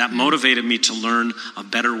that motivated me to learn a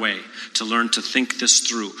better way, to learn to think this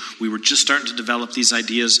through. We were just starting to develop these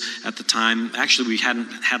ideas at the time. Actually,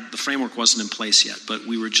 the framework wasn't in place yet, but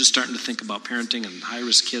we were just starting to think about parenting and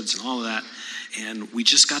high-risk kids and all of that. And we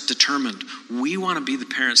just got determined. We want to be the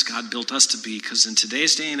parents God built us to be, because in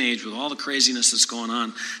today's day and age, with all the craziness that's going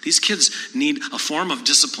on, these kids need a form of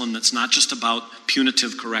discipline that's not just about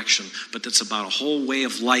punitive correction, but that's about a whole way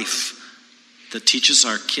of life that teaches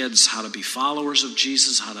our kids how to be followers of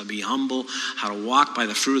Jesus, how to be humble, how to walk by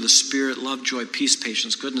the fruit of the Spirit, love, joy, peace,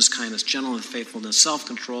 patience, goodness, kindness, gentleness, faithfulness,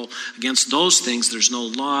 self-control. Against those things, there's no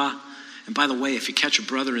law. And by the way, if you catch a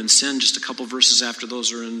brother in sin, just a couple verses after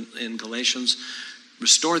those are in Galatians,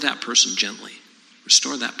 restore that person gently.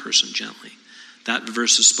 Restore that person gently. That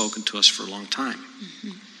verse has spoken to us for a long time.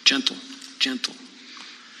 Mm-hmm. Gentle.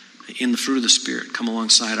 In the fruit of the Spirit, come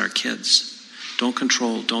alongside our kids. Don't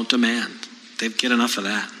control, don't demand. They get enough of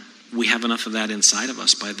that. We have enough of that inside of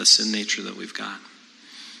us by the sin nature that we've got.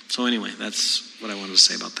 So anyway, that's what I wanted to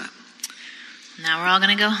say about that. Now we're all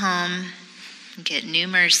going to go home, get new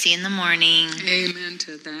mercy in the morning. Amen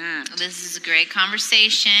to that. This is a great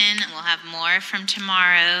conversation. We'll have more from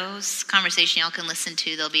tomorrow's conversation y'all can listen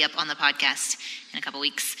to. They'll be up on the podcast in a couple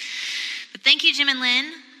weeks. But thank you, Jim and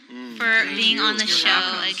Lynne, for being on the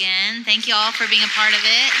show again. Thank you all for being a part of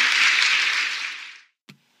it.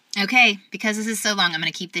 Okay, because this is so long, I'm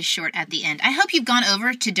going to keep this short at the end. I hope you've gone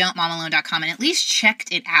over to don'tmomalone.com and at least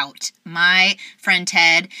checked it out. My friend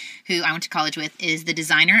Ted, who I went to college with, is the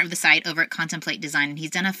designer of the site over at Contemplate Design, and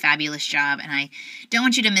he's done a fabulous job, and I don't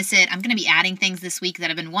want you to miss it. I'm going to be adding things this week that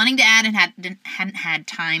I've been wanting to add and hadn't had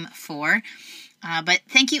time for. But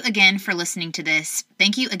thank you again for listening to this.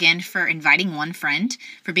 Thank you again for inviting one friend,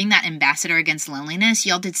 for being that ambassador against loneliness.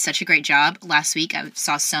 Y'all did such a great job last week. I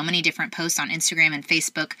saw so many different posts on Instagram and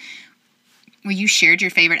Facebook where you shared your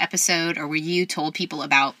favorite episode or where you told people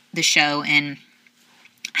about the show, and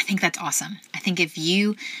I think that's awesome. I think if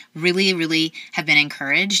you really, really have been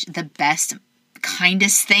encouraged, the best,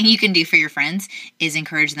 kindest thing you can do for your friends is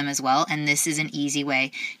encourage them as well. And this is an easy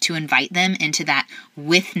way to invite them into that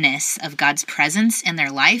witness of God's presence in their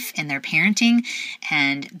life and their parenting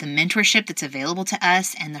and the mentorship that's available to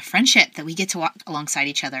us and the friendship that we get to walk alongside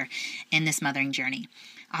each other in this mothering journey.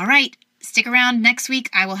 All right. Stick around. Next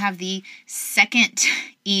week, I will have the second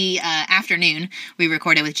afternoon we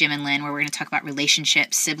recorded with Jim and Lynne, where we're going to talk about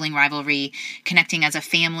relationships, sibling rivalry, connecting as a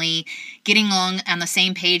family, getting along on the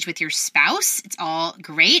same page with your spouse. It's all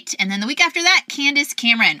great. And then the week after that, Candace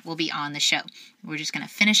Cameron will be on the show. We're just going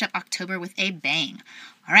to finish up October with a bang.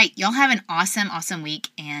 All right. Y'all have an awesome, awesome week.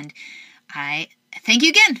 And I thank you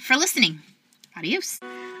again for listening. Adios.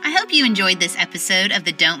 I hope you enjoyed this episode of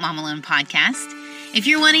the Don't Mom Alone podcast. If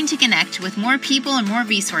you're wanting to connect with more people and more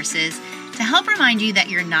resources to help remind you that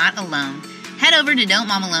you're not alone, head over to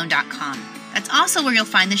don'tmomalone.com. That's also where you'll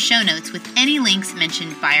find the show notes with any links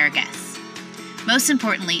mentioned by our guests. Most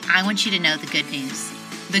importantly, I want you to know the good news,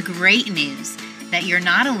 the great news that you're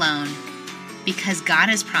not alone because God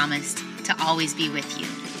has promised to always be with you.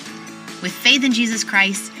 With faith in Jesus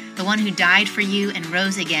Christ, the one who died for you and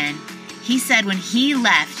rose again, He said when He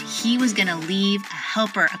left, He was going to leave a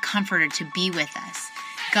helper, a comforter to be with us.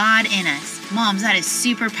 God in us. Moms, that is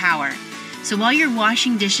superpower. So while you're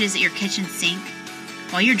washing dishes at your kitchen sink,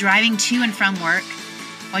 while you're driving to and from work,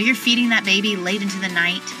 while you're feeding that baby late into the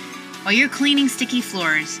night, while you're cleaning sticky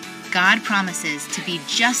floors, God promises to be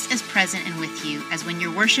just as present and with you as when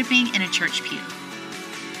you're worshiping in a church pew.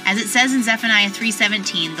 As it says in Zephaniah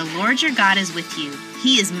 3:17, the Lord your God is with you.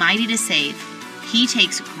 He is mighty to save. He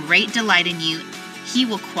takes great delight in you. He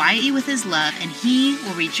will quiet you with His love, and He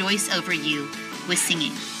will rejoice over you with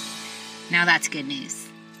singing. Now that's good news.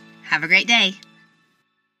 Have a great day.